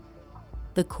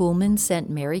 The Kuhlmans sent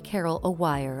Mary Carroll a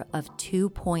wire of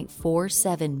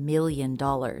 $2.47 million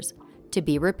to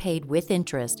be repaid with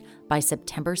interest by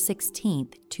September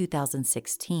 16,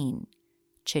 2016.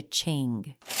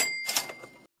 Cha-ching.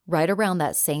 Right around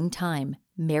that same time,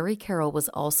 Mary Carroll was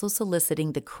also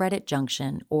soliciting the Credit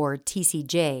Junction, or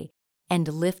TCJ, and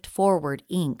Lift Forward,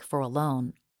 Inc. for a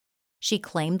loan. She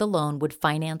claimed the loan would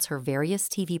finance her various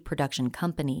TV production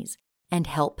companies and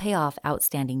help pay off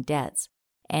outstanding debts,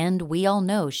 and we all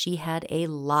know she had a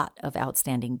lot of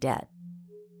outstanding debt.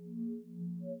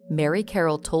 Mary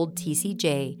Carroll told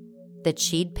TCJ that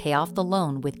she'd pay off the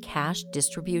loan with cash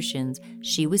distributions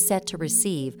she was set to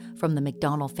receive from the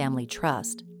McDonnell Family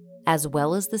Trust, as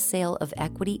well as the sale of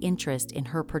equity interest in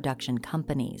her production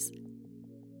companies.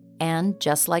 And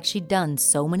just like she'd done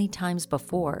so many times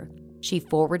before, she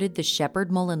forwarded the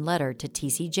Shepard-Mullen letter to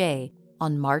TCJ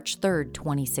on March 3,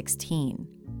 2016.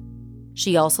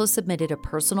 She also submitted a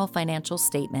personal financial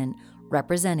statement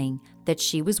representing that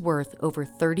she was worth over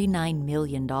 $39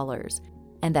 million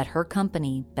and that her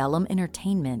company, Bellum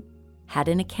Entertainment, had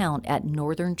an account at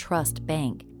Northern Trust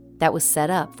Bank that was set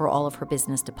up for all of her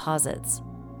business deposits.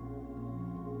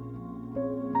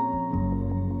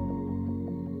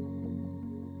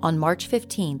 On March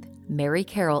 15th, Mary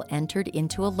Carroll entered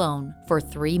into a loan for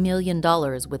 $3 million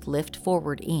with Lift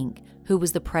Forward, Inc., who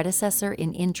was the predecessor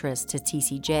in interest to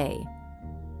TCJ.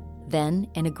 Then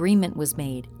an agreement was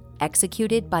made,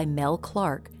 executed by Mel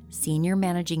Clark, Senior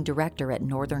Managing Director at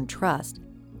Northern Trust,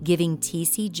 giving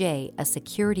TCJ a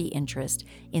security interest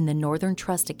in the Northern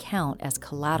Trust account as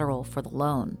collateral for the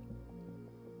loan.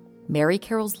 Mary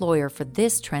Carroll's lawyer for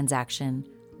this transaction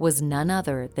was none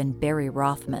other than Barry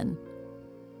Rothman.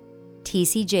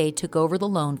 TCJ took over the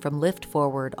loan from Lift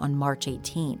Forward on March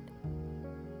 18th.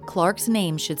 Clark's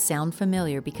name should sound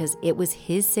familiar because it was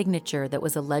his signature that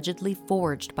was allegedly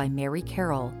forged by Mary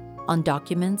Carroll on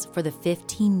documents for the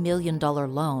 $15 million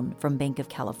loan from Bank of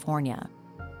California.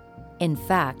 In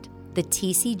fact, the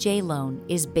TCJ loan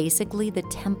is basically the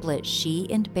template she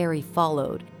and Barry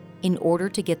followed in order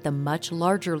to get the much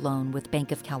larger loan with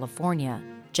Bank of California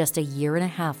just a year and a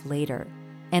half later,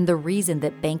 and the reason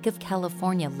that Bank of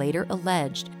California later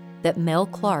alleged that Mel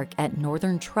Clark at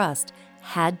Northern Trust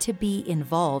had to be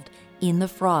involved in the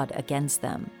fraud against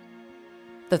them.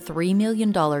 The $3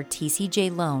 million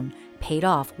TCJ loan paid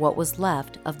off what was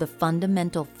left of the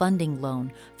fundamental funding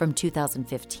loan from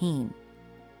 2015.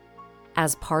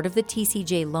 As part of the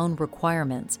TCJ loan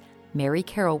requirements, Mary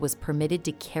Carroll was permitted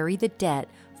to carry the debt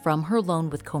from her loan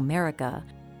with Comerica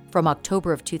from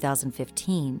October of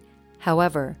 2015.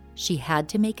 However, she had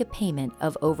to make a payment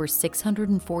of over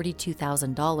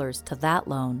 $642,000 to that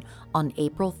loan on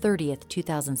April 30th,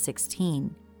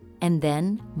 2016, and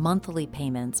then monthly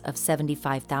payments of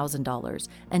 $75,000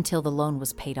 until the loan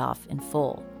was paid off in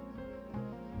full.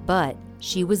 But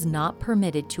she was not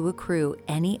permitted to accrue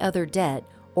any other debt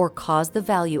or cause the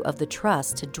value of the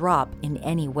trust to drop in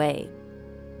any way.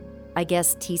 I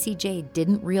guess TCJ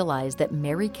didn't realize that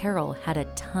Mary Carroll had a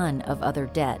ton of other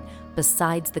debt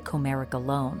besides the Comerica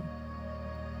loan.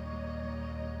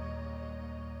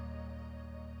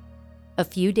 A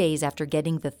few days after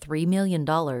getting the $3 million,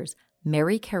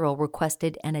 Mary Carroll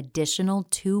requested an additional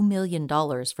 $2 million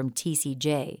from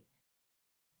TCJ.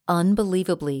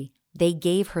 Unbelievably, They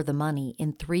gave her the money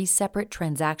in 3 separate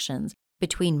transactions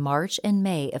between March and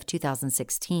May of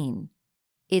 2016.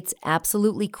 It's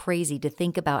absolutely crazy to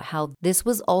think about how this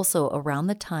was also around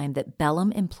the time that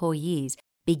Bellum employees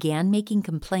began making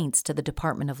complaints to the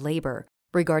Department of Labor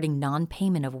regarding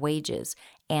non-payment of wages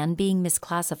and being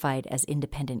misclassified as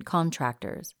independent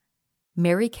contractors.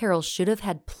 Mary Carroll should have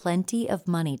had plenty of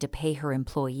money to pay her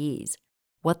employees.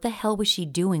 What the hell was she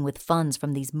doing with funds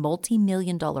from these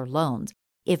multi-million-dollar loans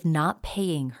if not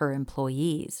paying her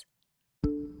employees?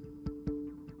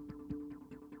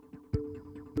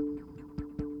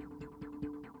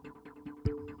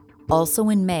 Also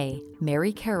in May,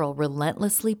 Mary Carroll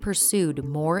relentlessly pursued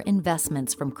more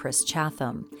investments from Chris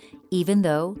Chatham, even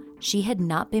though she had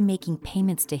not been making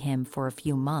payments to him for a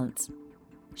few months.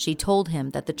 She told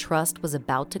him that the trust was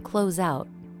about to close out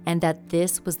and that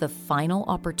this was the final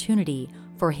opportunity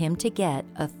for him to get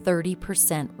a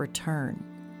 30% return.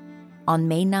 On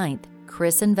May 9th,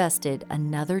 Chris invested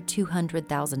another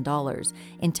 $200,000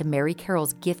 into Mary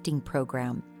Carroll's gifting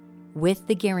program, with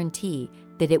the guarantee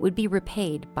that it would be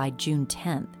repaid by June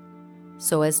 10th,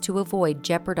 so as to avoid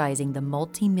jeopardizing the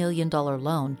multi-million-dollar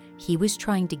loan he was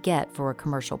trying to get for a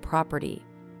commercial property.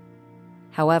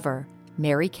 However,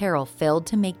 Mary Carroll failed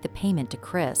to make the payment to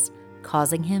Chris,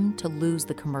 causing him to lose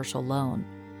the commercial loan.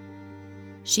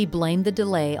 She blamed the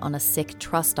delay on a sick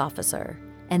trust officer,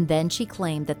 and then she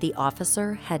claimed that the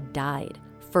officer had died,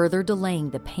 further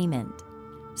delaying the payment.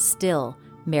 Still,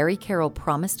 Mary Carroll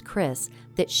promised Chris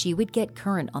that she would get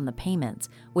current on the payments,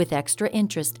 with extra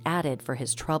interest added for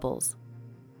his troubles.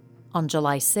 On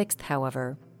July 6th,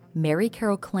 however, Mary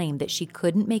Carroll claimed that she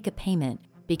couldn't make a payment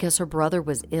because her brother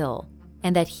was ill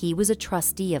and that he was a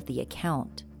trustee of the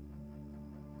account.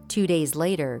 2 days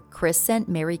later, Chris sent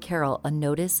Mary Carroll a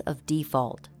notice of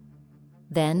default.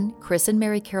 Then, Chris and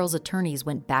Mary Carroll's attorneys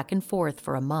went back and forth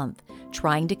for a month,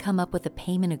 trying to come up with a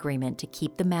payment agreement to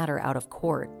keep the matter out of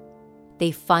court.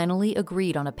 They finally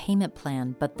agreed on a payment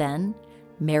plan, but then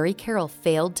Mary Carroll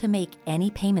failed to make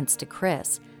any payments to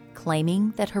Chris,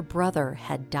 claiming that her brother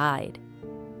had died.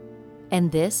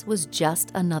 And this was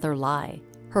just another lie.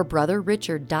 Her brother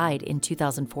Richard died in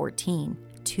 2014,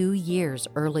 2 years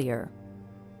earlier.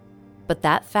 But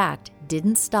that fact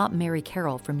didn't stop Mary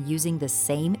Carroll from using the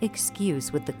same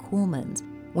excuse with the Kuhlmans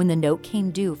when the note came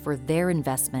due for their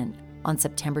investment on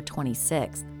September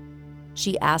 26th.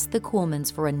 She asked the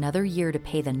Kuhlmans for another year to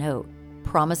pay the note,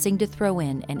 promising to throw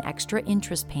in an extra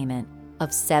interest payment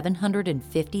of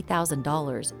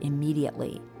 $750,000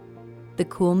 immediately. The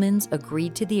Kuhlmans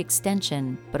agreed to the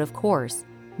extension, but of course,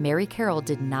 Mary Carroll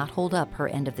did not hold up her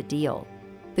end of the deal.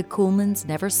 The Kuhlmans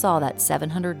never saw that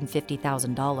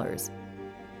 $750,000.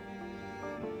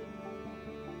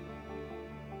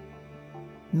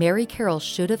 Mary Carroll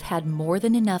should have had more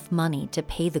than enough money to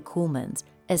pay the Kuhlmans,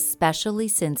 especially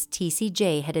since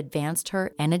TCJ had advanced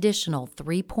her an additional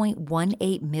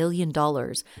 $3.18 million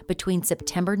between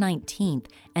September 19th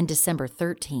and December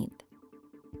 13th.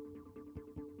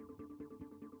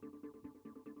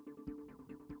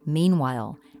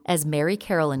 Meanwhile, as Mary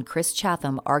Carroll and Chris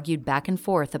Chatham argued back and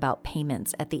forth about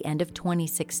payments at the end of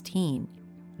 2016,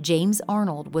 James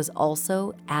Arnold was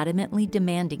also adamantly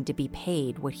demanding to be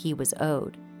paid what he was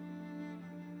owed.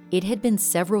 It had been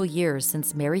several years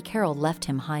since Mary Carroll left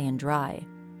him high and dry.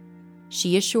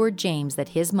 She assured James that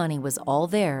his money was all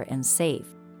there and safe,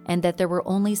 and that there were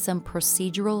only some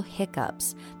procedural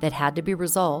hiccups that had to be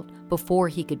resolved before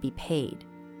he could be paid.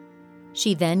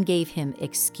 She then gave him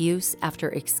excuse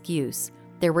after excuse.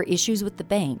 There were issues with the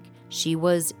bank. She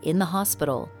was in the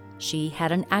hospital. She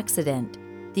had an accident.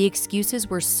 The excuses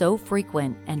were so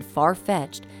frequent and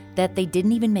far-fetched that they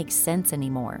didn't even make sense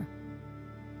anymore.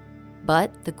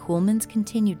 But the Kuhlmans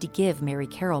continued to give Mary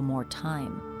Carroll more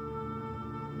time.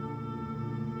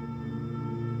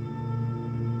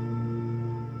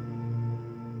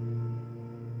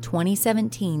 –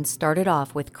 2017 started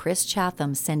off with Chris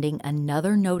Chatham sending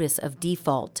another notice of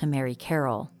default to Mary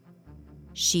Carroll.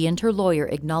 She and her lawyer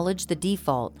acknowledged the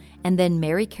default, and then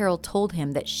Mary Carroll told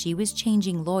him that she was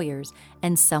changing lawyers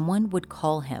and someone would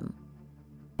call him.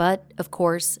 But, of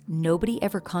course, nobody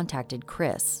ever contacted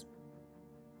Chris.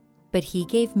 But he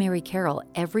gave Mary Carroll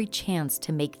every chance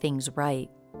to make things right.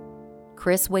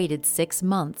 Chris waited 6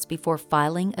 months before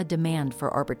filing a demand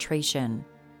for arbitration.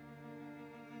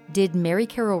 Did Mary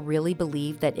Carroll really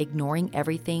believe that ignoring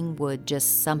everything would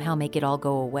just somehow make it all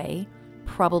go away?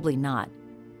 Probably not.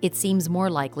 It seems more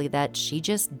likely that she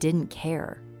just didn't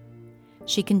care.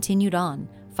 She continued on,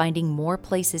 finding more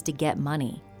places to get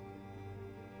money.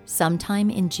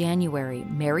 Sometime in January,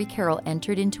 Mary Carroll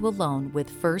entered into a loan with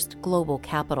First Global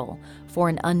Capital for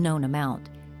an unknown amount,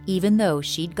 even though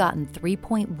she'd gotten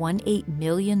 $3.18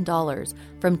 million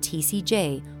from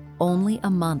TCJ only a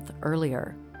month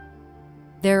earlier.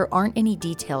 There aren't any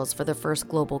details for the First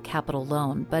Global Capital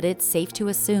loan, but it's safe to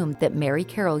assume that Mary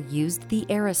Carroll used the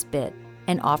heiress bit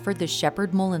and offered the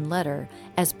Shepard-Mullen letter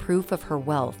as proof of her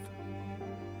wealth.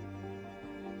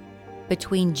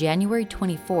 Between January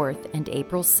 24th and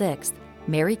April 6th,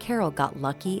 Mary Carroll got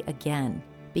lucky again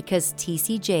because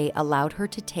TCJ allowed her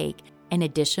to take an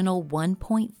additional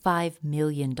 $1.5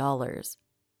 million.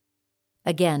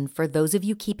 Again, for those of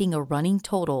you keeping a running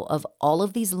total of all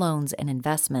of these loans and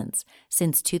investments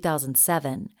since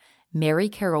 2007, Mary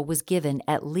Carroll was given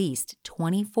at least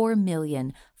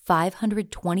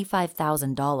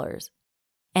 $24,525,000.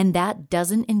 And that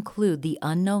doesn't include the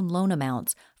unknown loan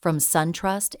amounts from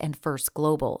SunTrust and First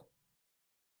Global.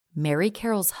 Mary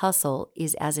Carroll's hustle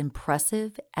is as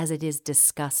impressive as it is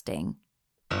disgusting.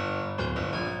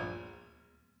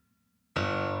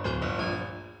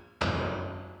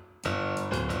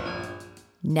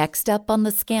 Next up on the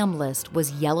scam list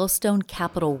was Yellowstone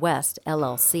Capital West,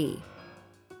 LLC.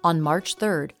 On March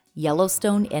 3rd,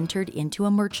 Yellowstone entered into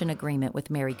a merchant agreement with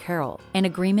Mary Carroll, an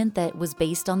agreement that was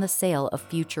based on the sale of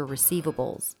future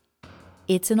receivables.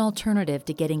 It's an alternative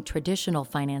to getting traditional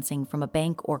financing from a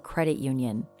bank or credit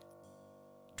union.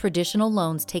 Traditional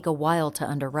loans take a while to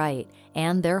underwrite,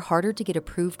 and they're harder to get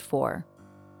approved for.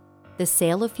 The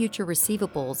sale of future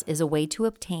receivables is a way to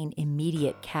obtain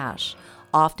immediate cash,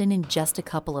 often in just a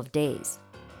couple of days.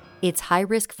 It's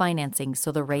high-risk financing,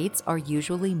 so the rates are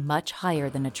usually much higher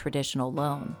than a traditional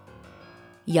loan.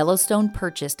 Yellowstone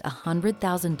purchased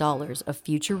 $100,000 of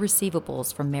future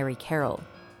receivables from Mary Carroll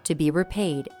to be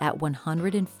repaid at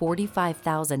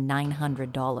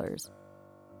 $145,900.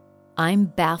 I'm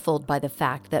baffled by the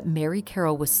fact that Mary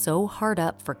Carroll was so hard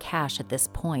up for cash at this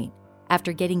point,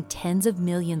 after getting tens of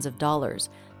millions of dollars,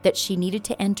 that she needed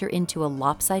to enter into a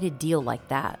lopsided deal like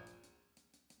that.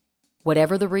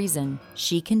 Whatever the reason,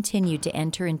 she continued to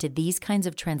enter into these kinds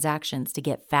of transactions to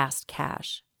get fast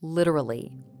cash,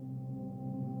 literally.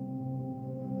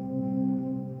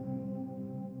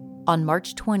 On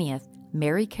March 20th,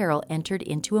 Mary Carroll entered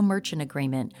into a merchant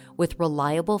agreement with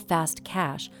Reliable Fast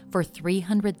Cash for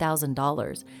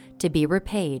 $300,000 to be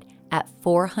repaid at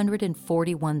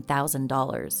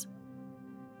 $441,000.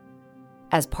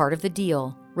 As part of the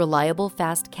deal, Reliable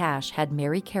Fast Cash had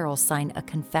Mary Carroll sign a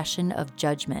confession of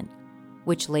judgment,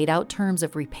 which laid out terms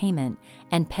of repayment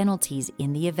and penalties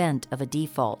in the event of a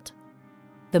default.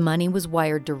 The money was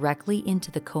wired directly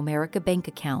into the Comerica bank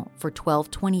account for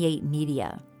 1228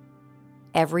 Media.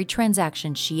 Every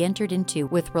transaction she entered into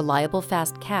with Reliable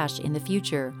Fast Cash in the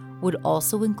future would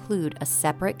also include a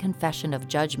separate confession of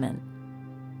judgment.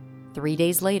 3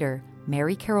 days later,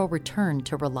 Mary Carroll returned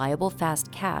to Reliable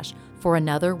Fast Cash for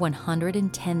another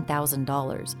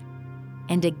 $110,000,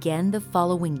 and again the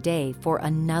following day for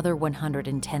another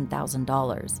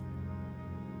 $110,000.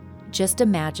 Just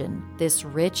imagine this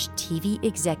rich TV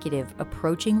executive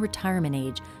approaching retirement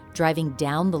age, driving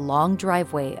down the long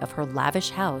driveway of her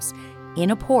lavish house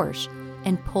in a Porsche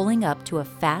and pulling up to a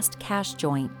fast cash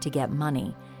joint to get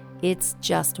money. It's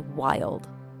just wild.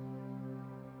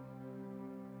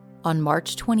 On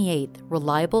March 28th,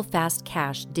 Reliable Fast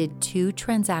Cash did 2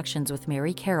 transactions with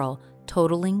Mary Carroll,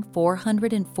 totaling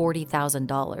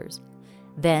 $440,000.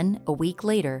 Then, a week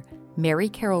later, Mary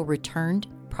Carroll returned,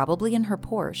 probably in her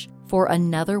Porsche, for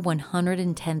another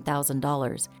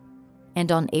 $110,000.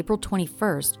 And on April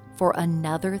 21st, for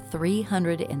another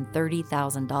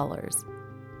 $330,000.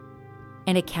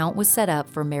 An account was set up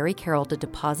for Mary Carroll to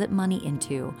deposit money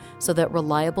into so that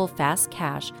Reliable Fast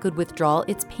Cash could withdraw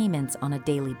its payments on a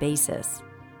daily basis.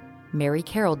 Mary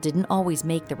Carroll didn't always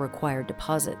make the required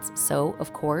deposits, so,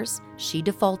 of course, she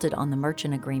defaulted on the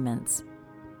merchant agreements.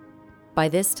 By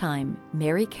this time,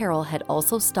 Mary Carroll had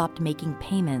also stopped making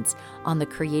payments on the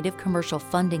Creative Commercial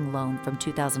Funding loan from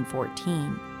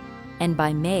 2014, and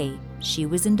by May, she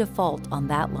was in default on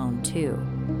that loan too.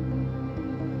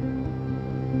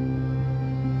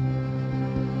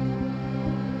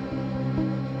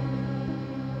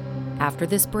 After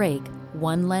this break,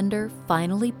 one lender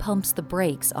finally pumps the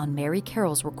brakes on Mary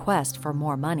Carroll's request for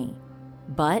more money.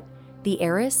 But the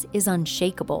heiress is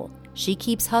unshakable. She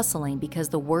keeps hustling because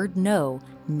the word no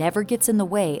never gets in the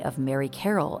way of Mary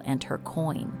Carroll and her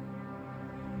coin.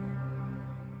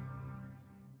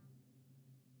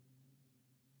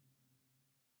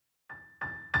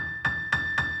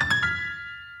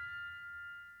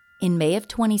 In May of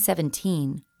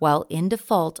 2017, while in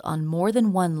default on more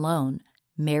than one loan,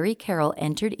 Mary Carroll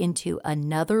entered into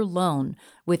another loan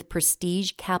with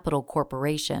Prestige Capital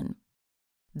Corporation.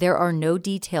 There are no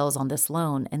details on this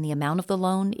loan, and the amount of the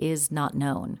loan is not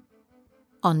known.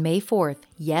 On May 4th,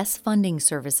 Yes Funding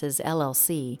Services,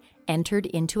 LLC, entered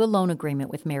into a loan agreement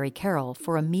with Mary Carroll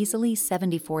for a measly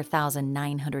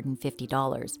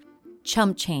 $74,950,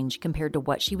 chump change compared to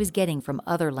what she was getting from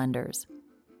other lenders.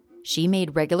 She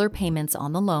made regular payments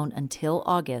on the loan until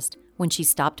August, when she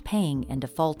stopped paying and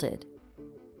defaulted.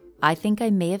 I think I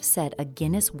may have set a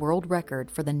Guinness World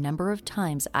Record for the number of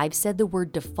times I've said the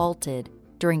word defaulted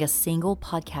during a single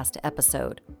podcast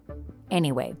episode.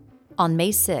 Anyway, on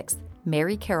May 6th,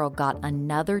 Mary Carroll got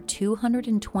another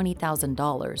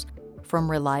 $220,000 from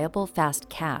Reliable Fast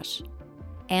Cash.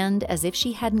 And as if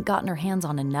she hadn't gotten her hands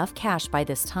on enough cash by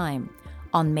this time,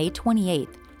 on May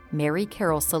 28th, Mary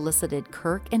Carroll solicited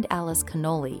Kirk and Alice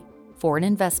Connolly for an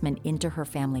investment into her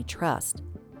family trust.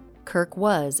 Kirk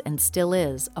was and still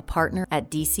is a partner at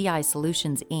DCI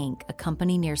Solutions, Inc., a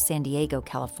company near San Diego,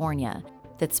 California,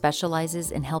 that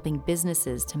specializes in helping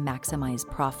businesses to maximize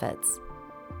profits.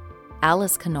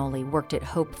 Alice Connolly worked at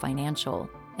Hope Financial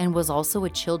and was also a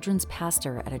children's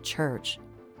pastor at a church.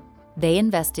 They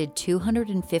invested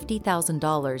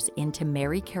 $250,000 into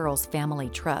Mary Carroll's family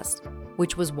trust,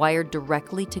 which was wired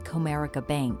directly to Comerica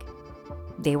Bank.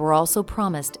 They were also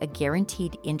promised a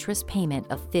guaranteed interest payment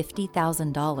of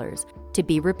 $50,000 to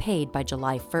be repaid by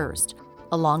July 1st,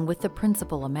 along with the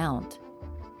principal amount.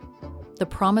 The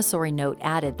promissory note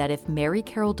added that if Mary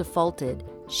Carroll defaulted,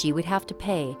 she would have to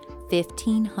pay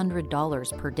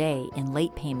 $1,500 per day in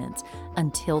late payments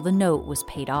until the note was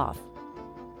paid off.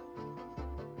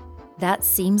 That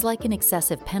seems like an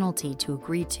excessive penalty to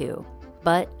agree to,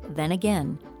 but then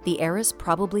again, the heiress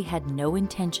probably had no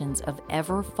intentions of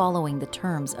ever following the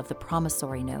terms of the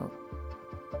promissory note.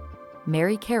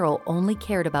 Mary Carroll only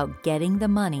cared about getting the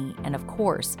money, and of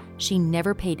course, she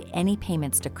never paid any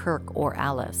payments to Kirk or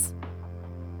Alice.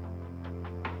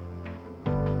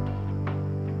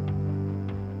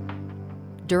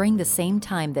 During the same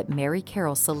time that Mary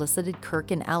Carroll solicited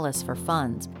Kirk and Alice for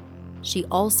funds, she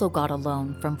also got a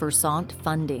loan from Versant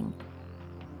Funding.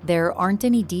 There aren't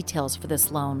any details for this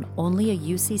loan, only a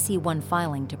UCC-1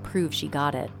 filing to prove she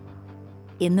got it.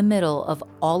 In the middle of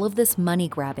all of this money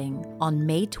grabbing, on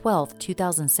May 12,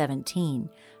 2017,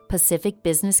 Pacific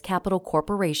Business Capital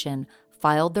Corporation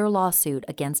filed their lawsuit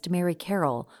against Mary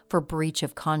Carroll for breach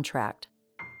of contract.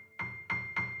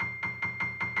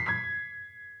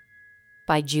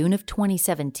 By June of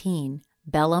 2017,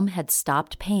 Bellum had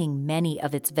stopped paying many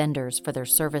of its vendors for their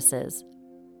services.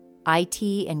 IT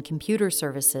and computer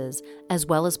services, as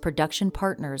well as production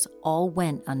partners, all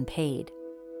went unpaid.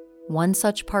 One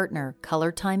such partner,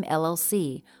 ColorTime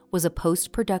LLC, was a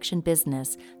post-production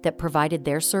business that provided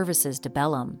their services to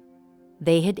Bellum.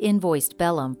 They had invoiced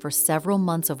Bellum for several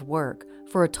months of work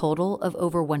for a total of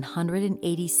over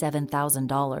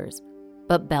 $187,000,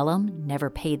 but Bellum never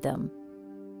paid them.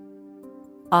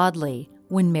 Oddly,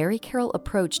 when Mary Carroll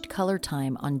approached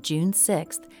ColorTime on June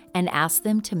 6th and asked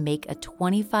them to make a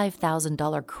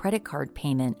 $25,000 credit card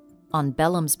payment on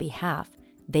Bellum's behalf,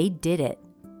 they did it.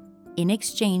 In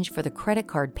exchange for the credit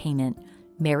card payment,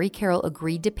 Mary Carroll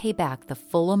agreed to pay back the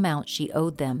full amount she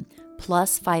owed them,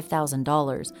 plus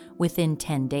 $5,000, within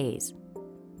 10 days.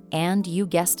 And you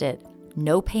guessed it,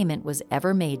 no payment was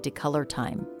ever made to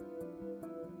ColorTime.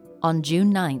 On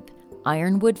June 9th,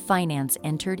 Ironwood Finance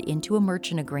entered into a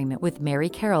merchant agreement with Mary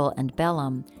Carroll and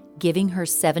Bellum, giving her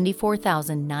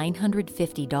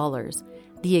 $74,950,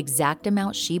 the exact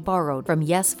amount she borrowed from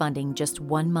Yes Funding just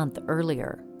 1 month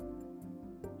earlier.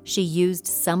 She used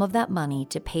some of that money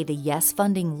to pay the Yes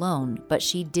Funding loan, but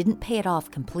she didn't pay it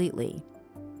off completely.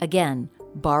 Again,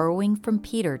 borrowing from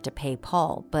Peter to pay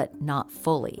Paul, but not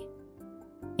fully.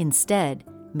 Instead,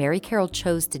 Mary Carroll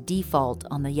chose to default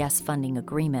on the Yes Funding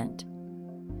agreement.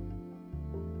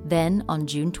 Then, on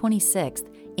June 26th,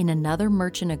 in another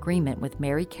merchant agreement with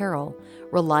Mary Carroll,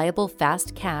 Reliable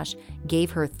Fast Cash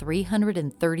gave her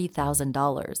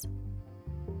 $330,000.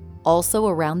 Also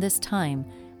around this time,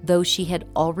 though she had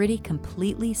already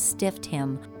completely stiffed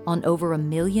him on over $1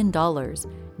 million,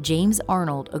 James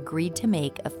Arnold agreed to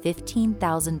make a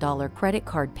 $15,000 credit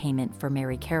card payment for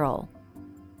Mary Carroll.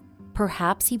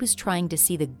 Perhaps he was trying to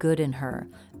see the good in her,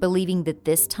 believing that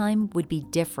this time would be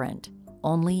different,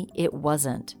 only it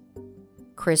wasn't.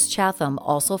 Chris Chatham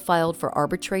also filed for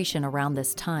arbitration around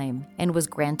this time and was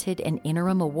granted an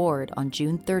interim award on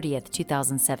June 30th,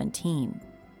 2017.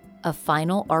 A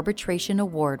final arbitration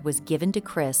award was given to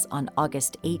Chris on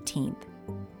August 18th.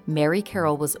 Mary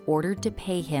Carroll was ordered to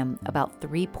pay him about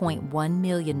 $3.1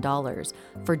 million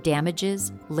for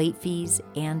damages, late fees,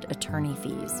 and attorney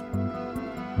fees.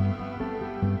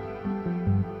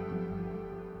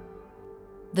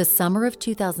 The summer of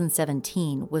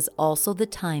 2017 was also the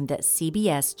time that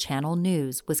CBS Channel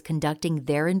News was conducting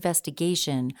their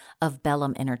investigation of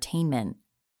Bellum Entertainment.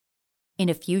 In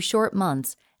a few short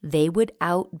months, they would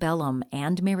out Bellum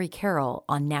and Mary Carroll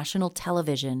on national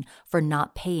television for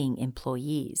not paying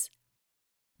employees.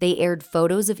 They aired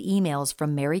photos of emails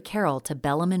from Mary Carroll to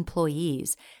Bellum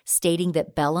employees stating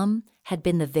that Bellum had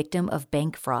been the victim of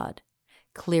bank fraud.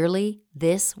 Clearly,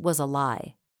 this was a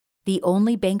lie. The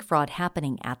only bank fraud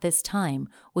happening at this time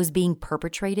was being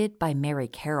perpetrated by Mary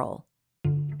Carroll.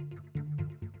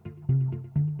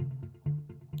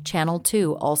 Channel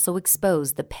 2 also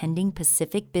exposed the pending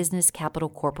Pacific Business Capital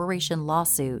Corporation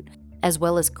lawsuit, as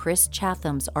well as Chris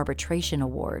Chatham's arbitration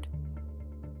award.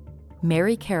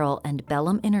 Mary Carroll and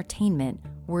Bellum Entertainment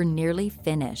were nearly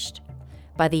finished.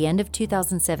 By the end of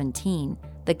 2017,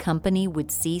 the company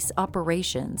would cease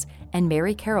operations and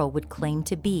Mary Carroll would claim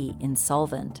to be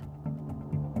insolvent.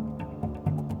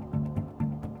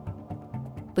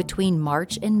 Between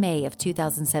March and May of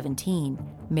 2017,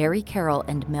 Mary Carroll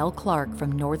and Mel Clark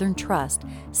from Northern Trust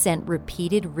sent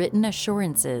repeated written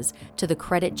assurances to the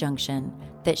credit junction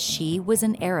that she was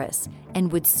an heiress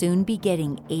and would soon be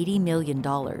getting $80 million.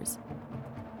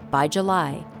 By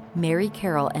July, Mary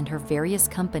Carroll and her various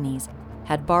companies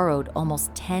had borrowed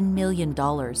almost $10 million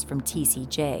from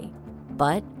TCJ,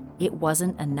 but it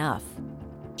wasn't enough.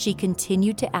 She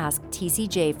continued to ask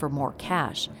TCJ for more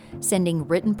cash, sending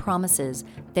written promises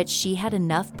that she had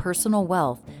enough personal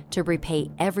wealth to repay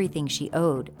everything she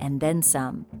owed and then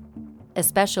some,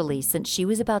 especially since she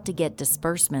was about to get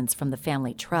disbursements from the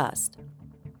family trust.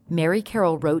 Mary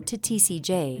Carroll wrote to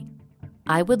TCJ,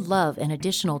 "I would love an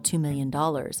additional $2 million,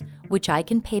 which I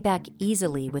can pay back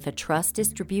easily with a trust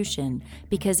distribution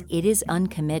because it is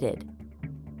uncommitted."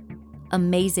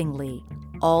 Amazingly,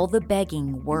 all the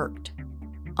begging worked.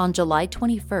 On July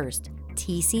 21st,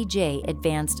 TCJ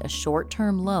advanced a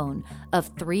short-term loan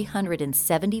of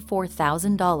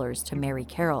 $374,000 to Mary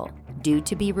Carroll, due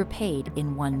to be repaid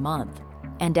in 1 month.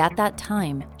 And at that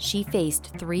time, she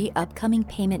faced 3 upcoming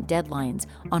payment deadlines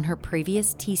on her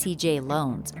previous TCJ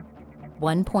loans: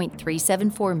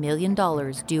 $1.374 million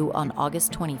due on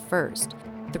August 21st,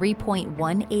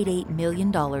 $3.188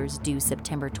 million due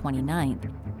September 29th,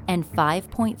 and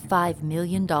 $5.5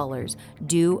 million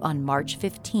due on March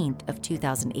 15th of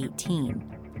 2018.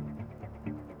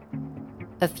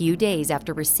 A few days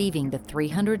after receiving the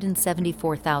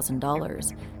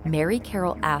 $374,000, Mary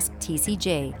Carroll asked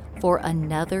TCJ for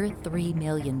another $3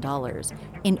 million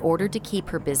in order to keep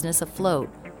her business afloat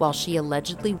while she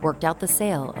allegedly worked out the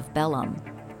sale of Bellum.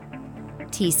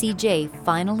 TCJ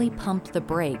finally pumped the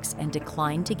brakes and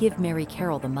declined to give Mary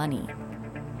Carroll the money.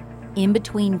 In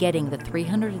between getting the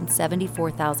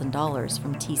 $374,000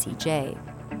 from TCJ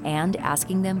and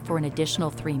asking them for an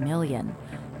additional $3 million,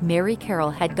 Mary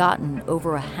Carroll had gotten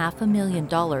over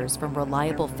 $500,000 from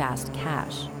Reliable Fast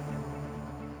Cash.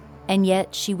 And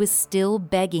yet she was still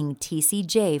begging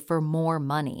TCJ for more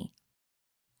money.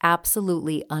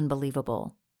 Absolutely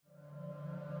unbelievable.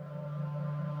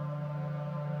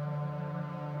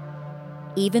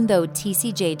 Even though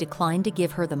TCJ declined to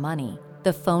give her the money,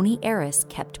 the phony heiress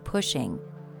kept pushing.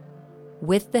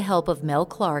 With the help of Mel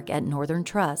Clark at Northern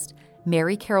Trust,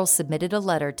 Mary Carroll submitted a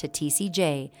letter to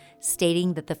TCJ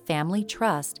stating that the family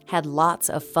trust had lots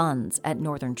of funds at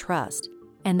Northern Trust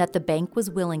and that the bank was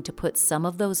willing to put some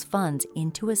of those funds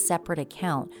into a separate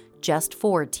account just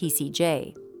for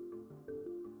TCJ.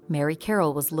 Mary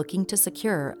Carroll was looking to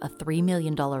secure a $3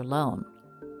 million loan.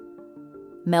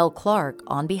 Mel Clark,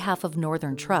 on behalf of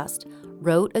Northern Trust,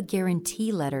 wrote a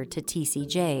guarantee letter to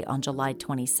TCJ on July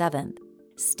 27th,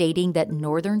 stating that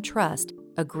Northern Trust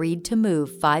agreed to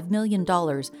move $5 million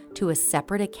to a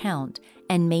separate account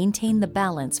and maintain the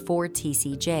balance for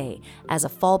TCJ as a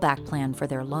fallback plan for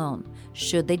their loan,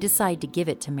 should they decide to give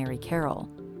it to Mary Carroll.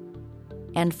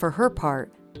 And for her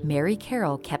part, Mary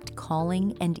Carroll kept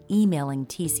calling and emailing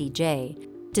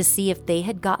TCJ to see if they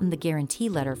had gotten the guarantee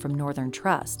letter from Northern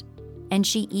Trust, and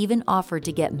she even offered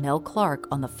to get Mel Clark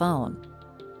on the phone.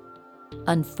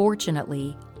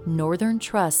 Unfortunately, Northern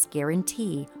Trust's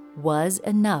guarantee was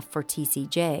enough for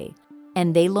TCJ,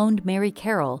 and they loaned Mary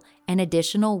Carroll an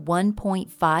additional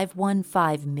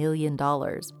 $1.515 million,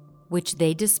 which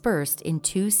they dispersed in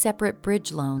 2 separate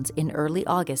bridge loans in early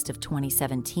August of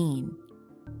 2017.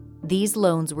 These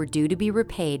loans were due to be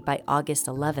repaid by August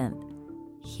 11th.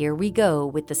 Here we go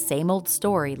with the same old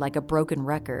story like a broken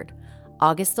record.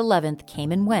 August 11th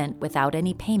came and went without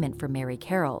any payment for Mary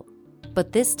Carroll.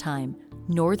 But this time,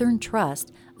 Northern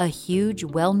Trust, a huge,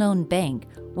 well-known bank,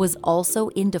 was also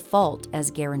in default as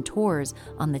guarantors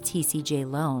on the TCJ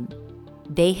loan.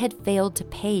 They had failed to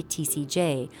pay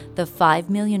TCJ the $5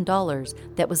 million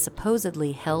that was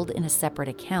supposedly held in a separate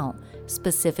account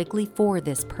specifically for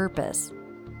this purpose.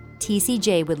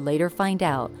 TCJ would later find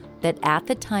out that at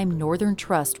the time Northern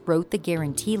Trust wrote the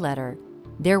guarantee letter,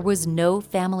 there was no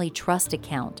family trust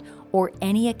account or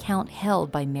any account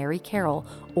held by Mary Carroll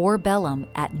or Bellum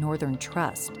at Northern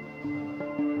Trust.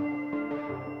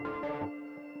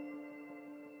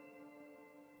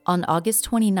 On August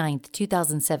 29,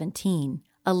 2017,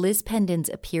 a Liz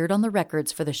Pendens appeared on the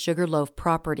records for the Sugarloaf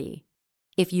property.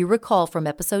 If you recall from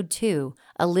episode 2,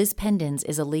 a Liz Pendens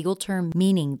is a legal term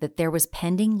meaning that there was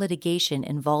pending litigation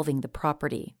involving the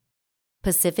property.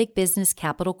 Pacific Business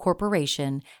Capital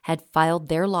Corporation had filed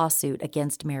their lawsuit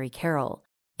against Mary Carroll,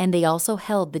 and they also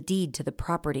held the deed to the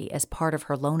property as part of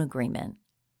her loan agreement.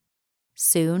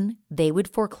 Soon, they would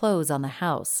foreclose on the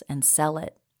house and sell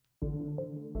it.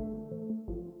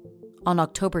 On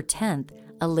October 10th,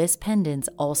 a Liz Pendens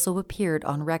also appeared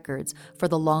on records for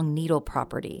the Long Needle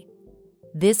property.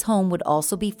 This home would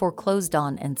also be foreclosed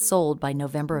on and sold by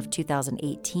November of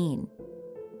 2018.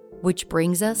 Which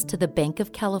brings us to the Bank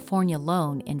of California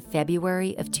loan in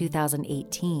February of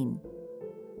 2018.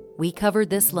 We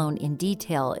covered this loan in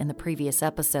detail in the previous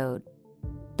episode.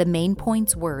 The main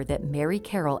points were that Mary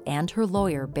Carroll and her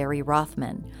lawyer, Barry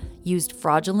Rothman, used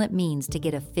fraudulent means to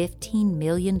get a $15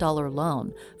 million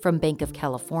loan from Bank of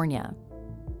California.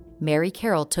 Mary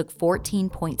Carroll took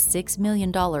 $14.6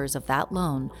 million of that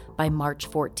loan by March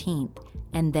 14th,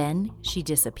 and then she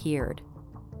disappeared.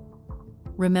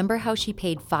 Remember how she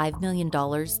paid $5 million to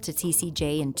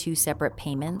TCJ in 2 separate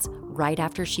payments right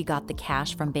after she got the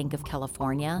cash from Bank of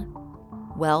California?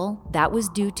 Well, that was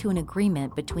due to an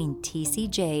agreement between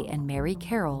TCJ and Mary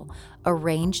Carroll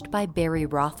arranged by Barry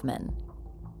Rothman.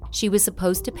 She was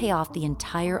supposed to pay off the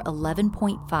entire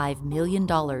 $11.5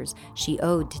 million she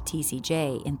owed to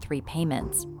TCJ in 3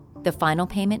 payments. The final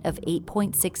payment of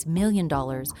 $8.6 million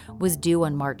was due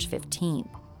on March 15th.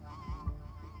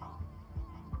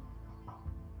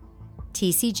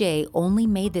 TCJ only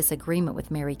made this agreement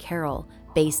with Mary Carroll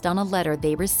based on a letter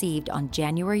they received on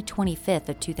January 25th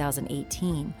of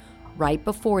 2018, right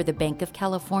before the Bank of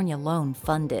California loan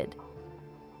funded.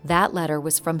 That letter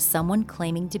was from someone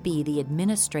claiming to be the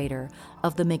administrator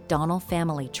of the McDonald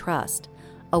Family Trust,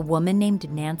 a woman named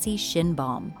Nancy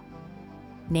Shinbaum.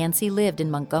 Nancy lived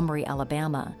in Montgomery,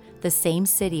 Alabama, the same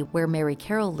city where Mary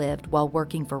Carroll lived while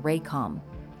working for Raycom,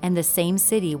 and the same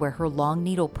city where her Long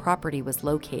Needle property was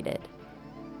located.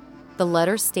 The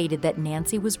letter stated that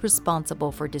Nancy was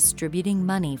responsible for distributing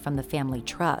money from the family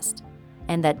trust,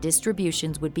 and that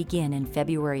distributions would begin in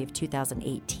February of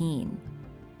 2018.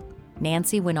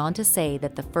 Nancy went on to say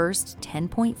that the first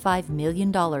 $10.5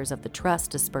 million of the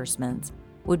trust disbursements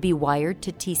would be wired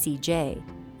to TCJ,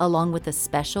 along with a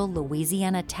special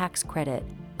Louisiana tax credit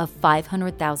of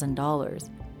 $500,000,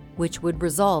 which would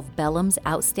resolve Bellum's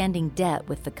outstanding debt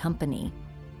with the company.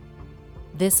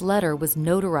 This letter was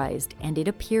notarized and it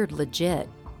appeared legit.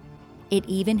 It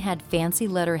even had fancy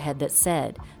letterhead that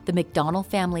said, the McDonald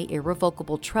Family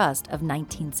Irrevocable Trust of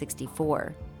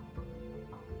 1964.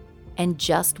 And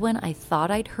just when I thought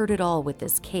I'd heard it all with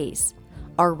this case,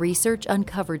 our research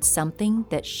uncovered something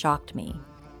that shocked me.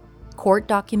 Court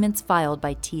documents filed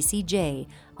by TCJ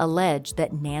allege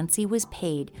that Nancy was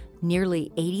paid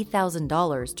nearly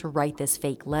 $80,000 to write this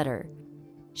fake letter.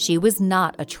 She was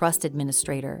not a trust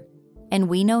administrator, and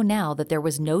we know now that there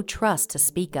was no trust to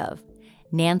speak of.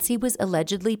 Nancy was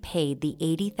allegedly paid the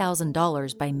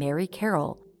 $80,000 by Mary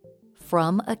Carroll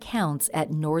from accounts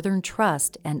at Northern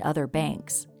Trust and other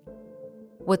banks.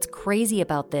 What's crazy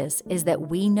about this is that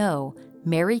we know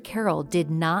Mary Carroll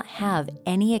did not have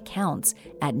any accounts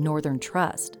at Northern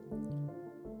Trust.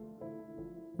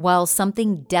 While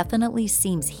something definitely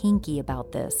seems hinky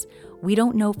about this, we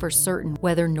don't know for certain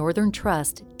whether Northern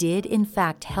Trust did in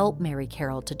fact help Mary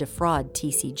Carroll to defraud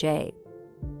TCJ.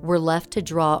 We're left to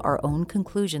draw our own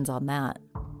conclusions on that.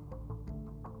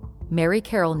 Mary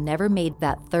Carroll never made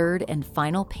that third and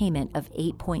final payment of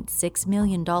 $8.6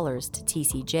 million to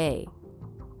TCJ.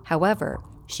 However,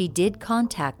 she did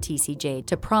contact TCJ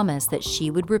to promise that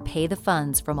she would repay the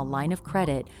funds from a line of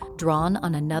credit drawn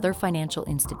on another financial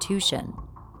institution.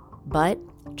 But,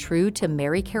 true to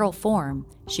Mary Carroll form,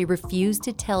 she refused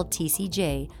to tell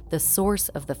TCJ the source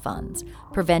of the funds,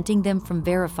 preventing them from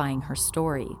verifying her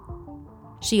story.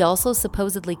 She also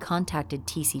supposedly contacted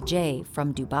TCJ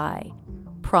from Dubai,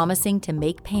 promising to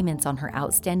make payments on her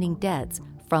outstanding debts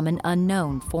from an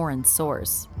unknown foreign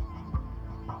source.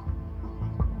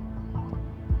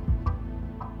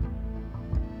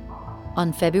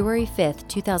 On February 5,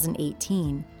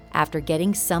 2018, after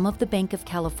getting some of the Bank of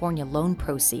California loan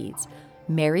proceeds,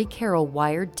 Mary Carroll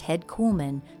wired Ted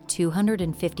Kuhlman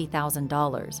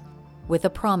 $250,000 with a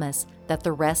promise that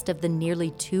the rest of the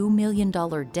nearly $2 million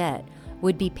debt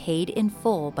would be paid in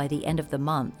full by the end of the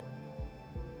month.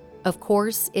 Of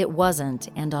course, it wasn't,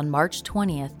 and on March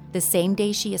 20th, the same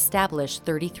day she established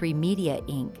 33 Media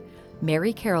Inc.,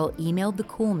 Mary Carroll emailed the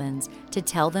Kuhlmans to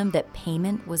tell them that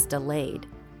payment was delayed.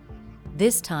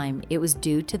 This time, it was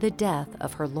due to the death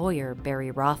of her lawyer,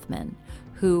 Barry Rothman,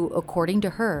 who, according to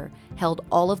her, held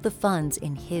all of the funds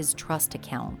in his trust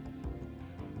account.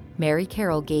 Mary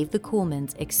Carroll gave the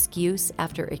Kuhlmans excuse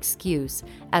after excuse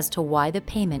as to why the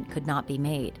payment could not be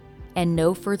made, and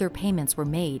no further payments were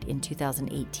made in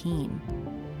 2018.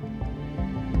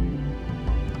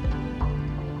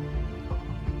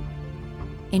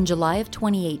 In July of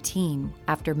 2018,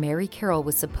 after Mary Carroll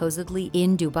was supposedly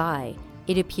in Dubai,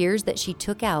 it appears that she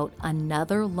took out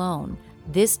another loan,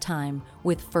 this time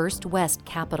with First West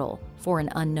Capital, for an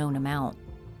unknown amount.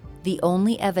 The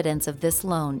only evidence of this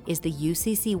loan is the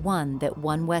UCC-1 that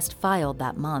OneWest filed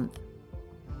that month.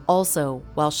 Also,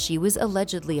 while she was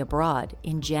allegedly abroad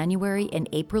in January and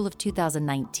April of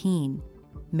 2019,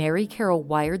 Mary Carroll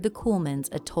wired the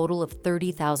Kuhlmans a total of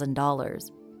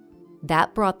 $30,000.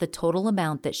 That brought the total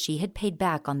amount that she had paid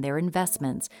back on their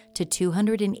investments to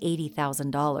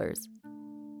 $280,000.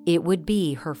 It would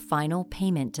be her final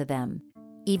payment to them,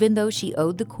 even though she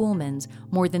owed the Kuhlmans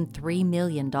more than $3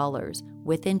 million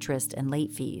with interest and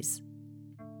late fees.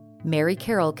 Mary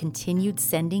Carroll continued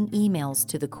sending emails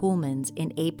to the Kuhlmans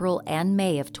in April and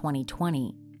May of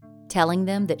 2020, telling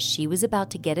them that she was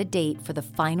about to get a date for the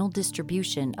final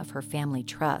distribution of her family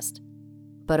trust.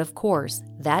 But of course,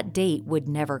 that date would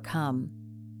never come.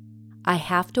 I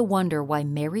have to wonder why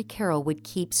Mary Carroll would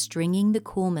keep stringing the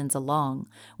Kuhlmans along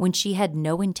when she had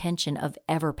no intention of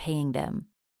ever paying them.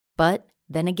 But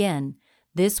then again,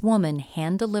 this woman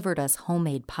hand-delivered us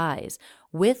homemade pies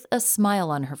with a smile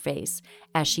on her face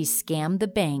as she scammed the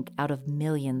bank out of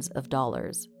millions of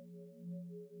dollars.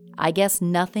 I guess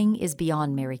nothing is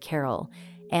beyond Mary Carroll,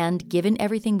 and given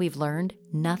everything we've learned,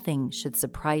 nothing should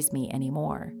surprise me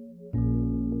anymore.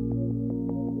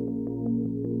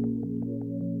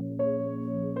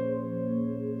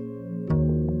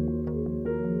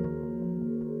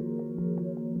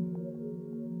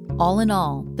 All in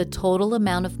all, the total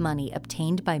amount of money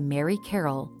obtained by Mary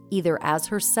Carroll, either as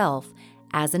herself,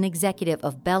 as an executive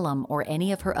of Bellum or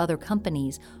any of her other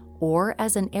companies, or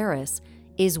as an heiress,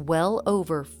 is well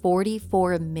over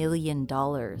 $44 million.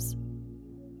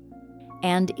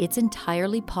 And it's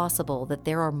entirely possible that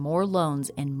there are more loans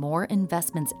and more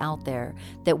investments out there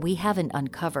that we haven't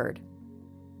uncovered.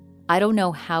 I don't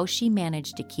know how she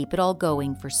managed to keep it all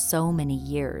going for so many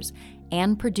years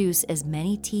and produce as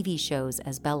many TV shows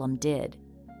as Bellum did,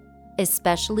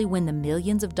 especially when the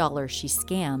millions of dollars she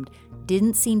scammed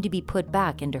didn't seem to be put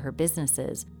back into her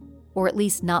businesses, or at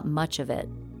least not much of it.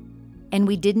 And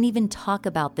we didn't even talk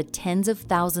about the tens of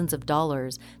thousands of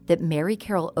dollars that Mary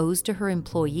Carroll owes to her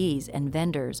employees and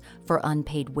vendors for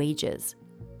unpaid wages.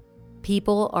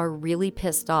 People are really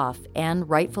pissed off, and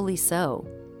rightfully so.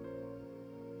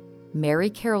 Mary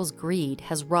Carroll's greed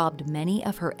has robbed many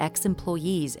of her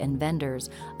ex-employees and vendors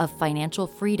of financial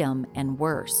freedom and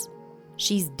worse.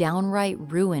 She's downright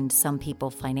ruined some people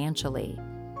financially.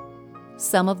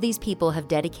 Some of these people have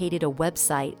dedicated a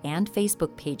website and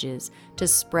Facebook pages to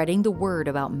spreading the word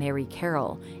about Mary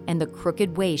Carroll and the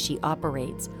crooked way she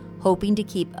operates, hoping to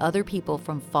keep other people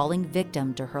from falling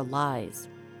victim to her lies.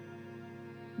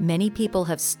 Many people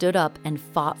have stood up and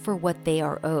fought for what they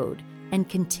are owed, and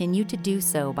continue to do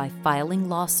so by filing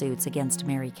lawsuits against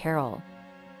Mary Carroll.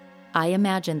 I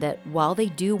imagine that while they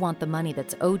do want the money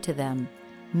that's owed to them,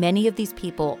 many of these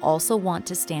people also want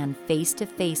to stand face to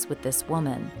face with this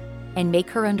woman and make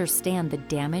her understand the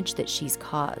damage that she's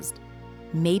caused,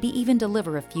 maybe even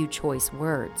deliver a few choice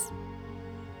words.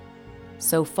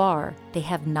 So far, they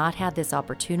have not had this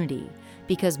opportunity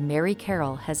because Mary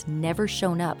Carroll has never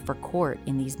shown up for court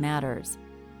in these matters.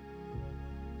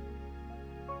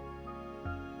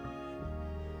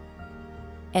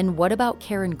 And what about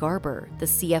Karen Garber, the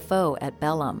CFO at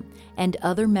Bellum, and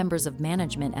other members of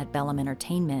management at Bellum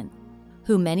Entertainment,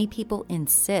 who many people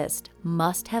insist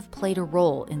must have played a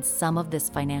role in some of this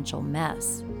financial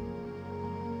mess?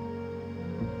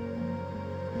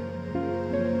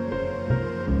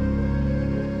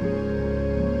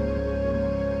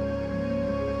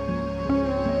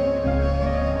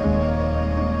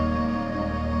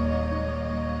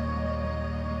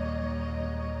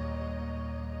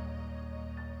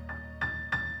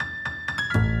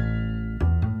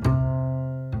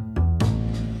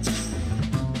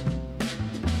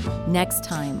 Next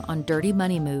time on Dirty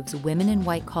Money Moves Women in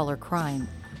White Collar Crime,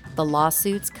 The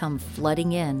lawsuits come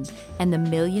flooding in, and the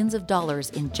millions of dollars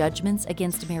in judgments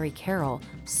against Mary Carroll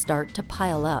start to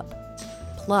pile up.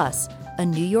 Plus, a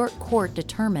New York court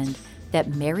determined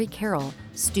that Mary Carroll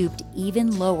stooped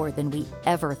even lower than we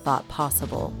ever thought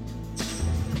possible.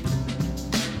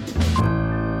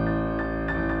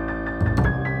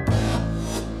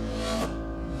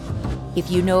 If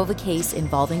you know of a case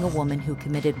involving a woman who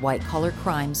committed white-collar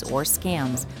crimes or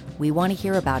scams, we want to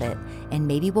hear about it, and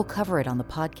maybe we'll cover it on the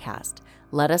podcast.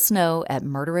 Let us know at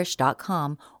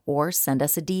murderish.com or send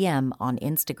us a DM on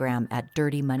Instagram at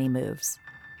Dirty Money Moves.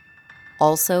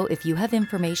 Also, if you have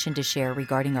information to share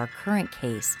regarding our current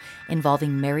case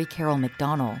involving Mary Carroll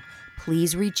McDonnell,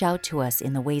 please reach out to us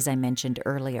in the ways I mentioned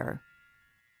earlier.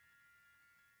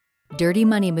 Dirty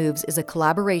Money Moves is a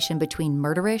collaboration between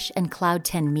Murderish and Cloud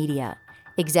 10 Media.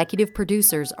 Executive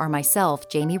producers are myself,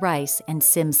 Jamie Rice, and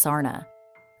Sim Sarna.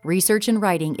 Research and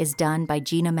writing is done by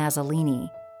Gina Mazzolini.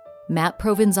 Matt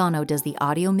Provenzano does the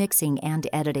audio mixing and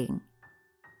editing.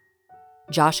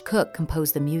 Josh Cook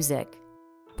composed the music.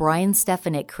 Brian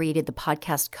Stefanik created the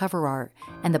podcast cover art,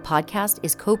 and the podcast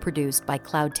is co-produced by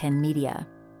Cloud 10 Media.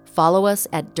 Follow us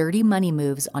at Dirty Money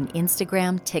Moves on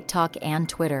Instagram, TikTok, and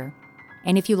Twitter.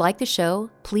 And if you like the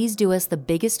show, please do us the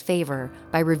biggest favor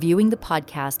by reviewing the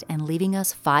podcast and leaving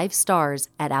us 5 stars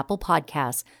at Apple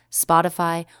Podcasts,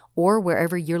 Spotify, or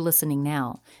wherever you're listening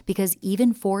now, because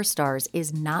even 4 stars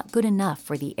is not good enough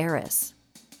for the heiress.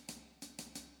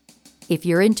 If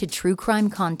you're into true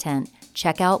crime content,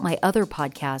 check out my other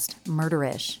podcast,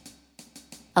 Murderish.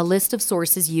 A list of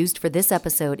sources used for this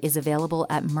episode is available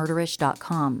at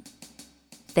murderish.com.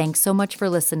 Thanks so much for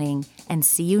listening, and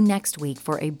see you next week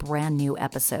for a brand new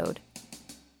episode.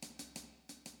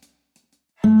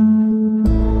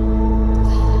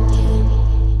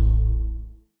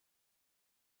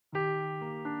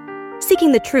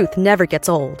 Seeking the truth never gets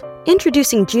old.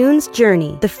 Introducing June's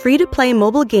Journey, the free-to-play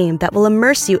mobile game that will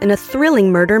immerse you in a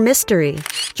thrilling murder mystery.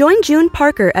 Join June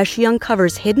Parker as she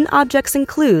uncovers hidden objects and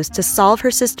clues to solve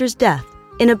her sister's death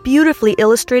in a beautifully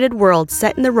illustrated world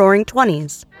set in the Roaring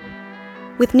 '20s.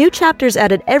 With new chapters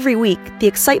added every week, the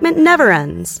excitement never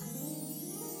ends.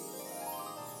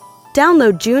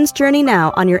 Download June's Journey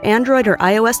now on your Android or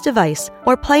iOS device,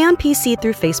 or play on PC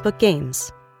through Facebook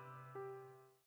Games.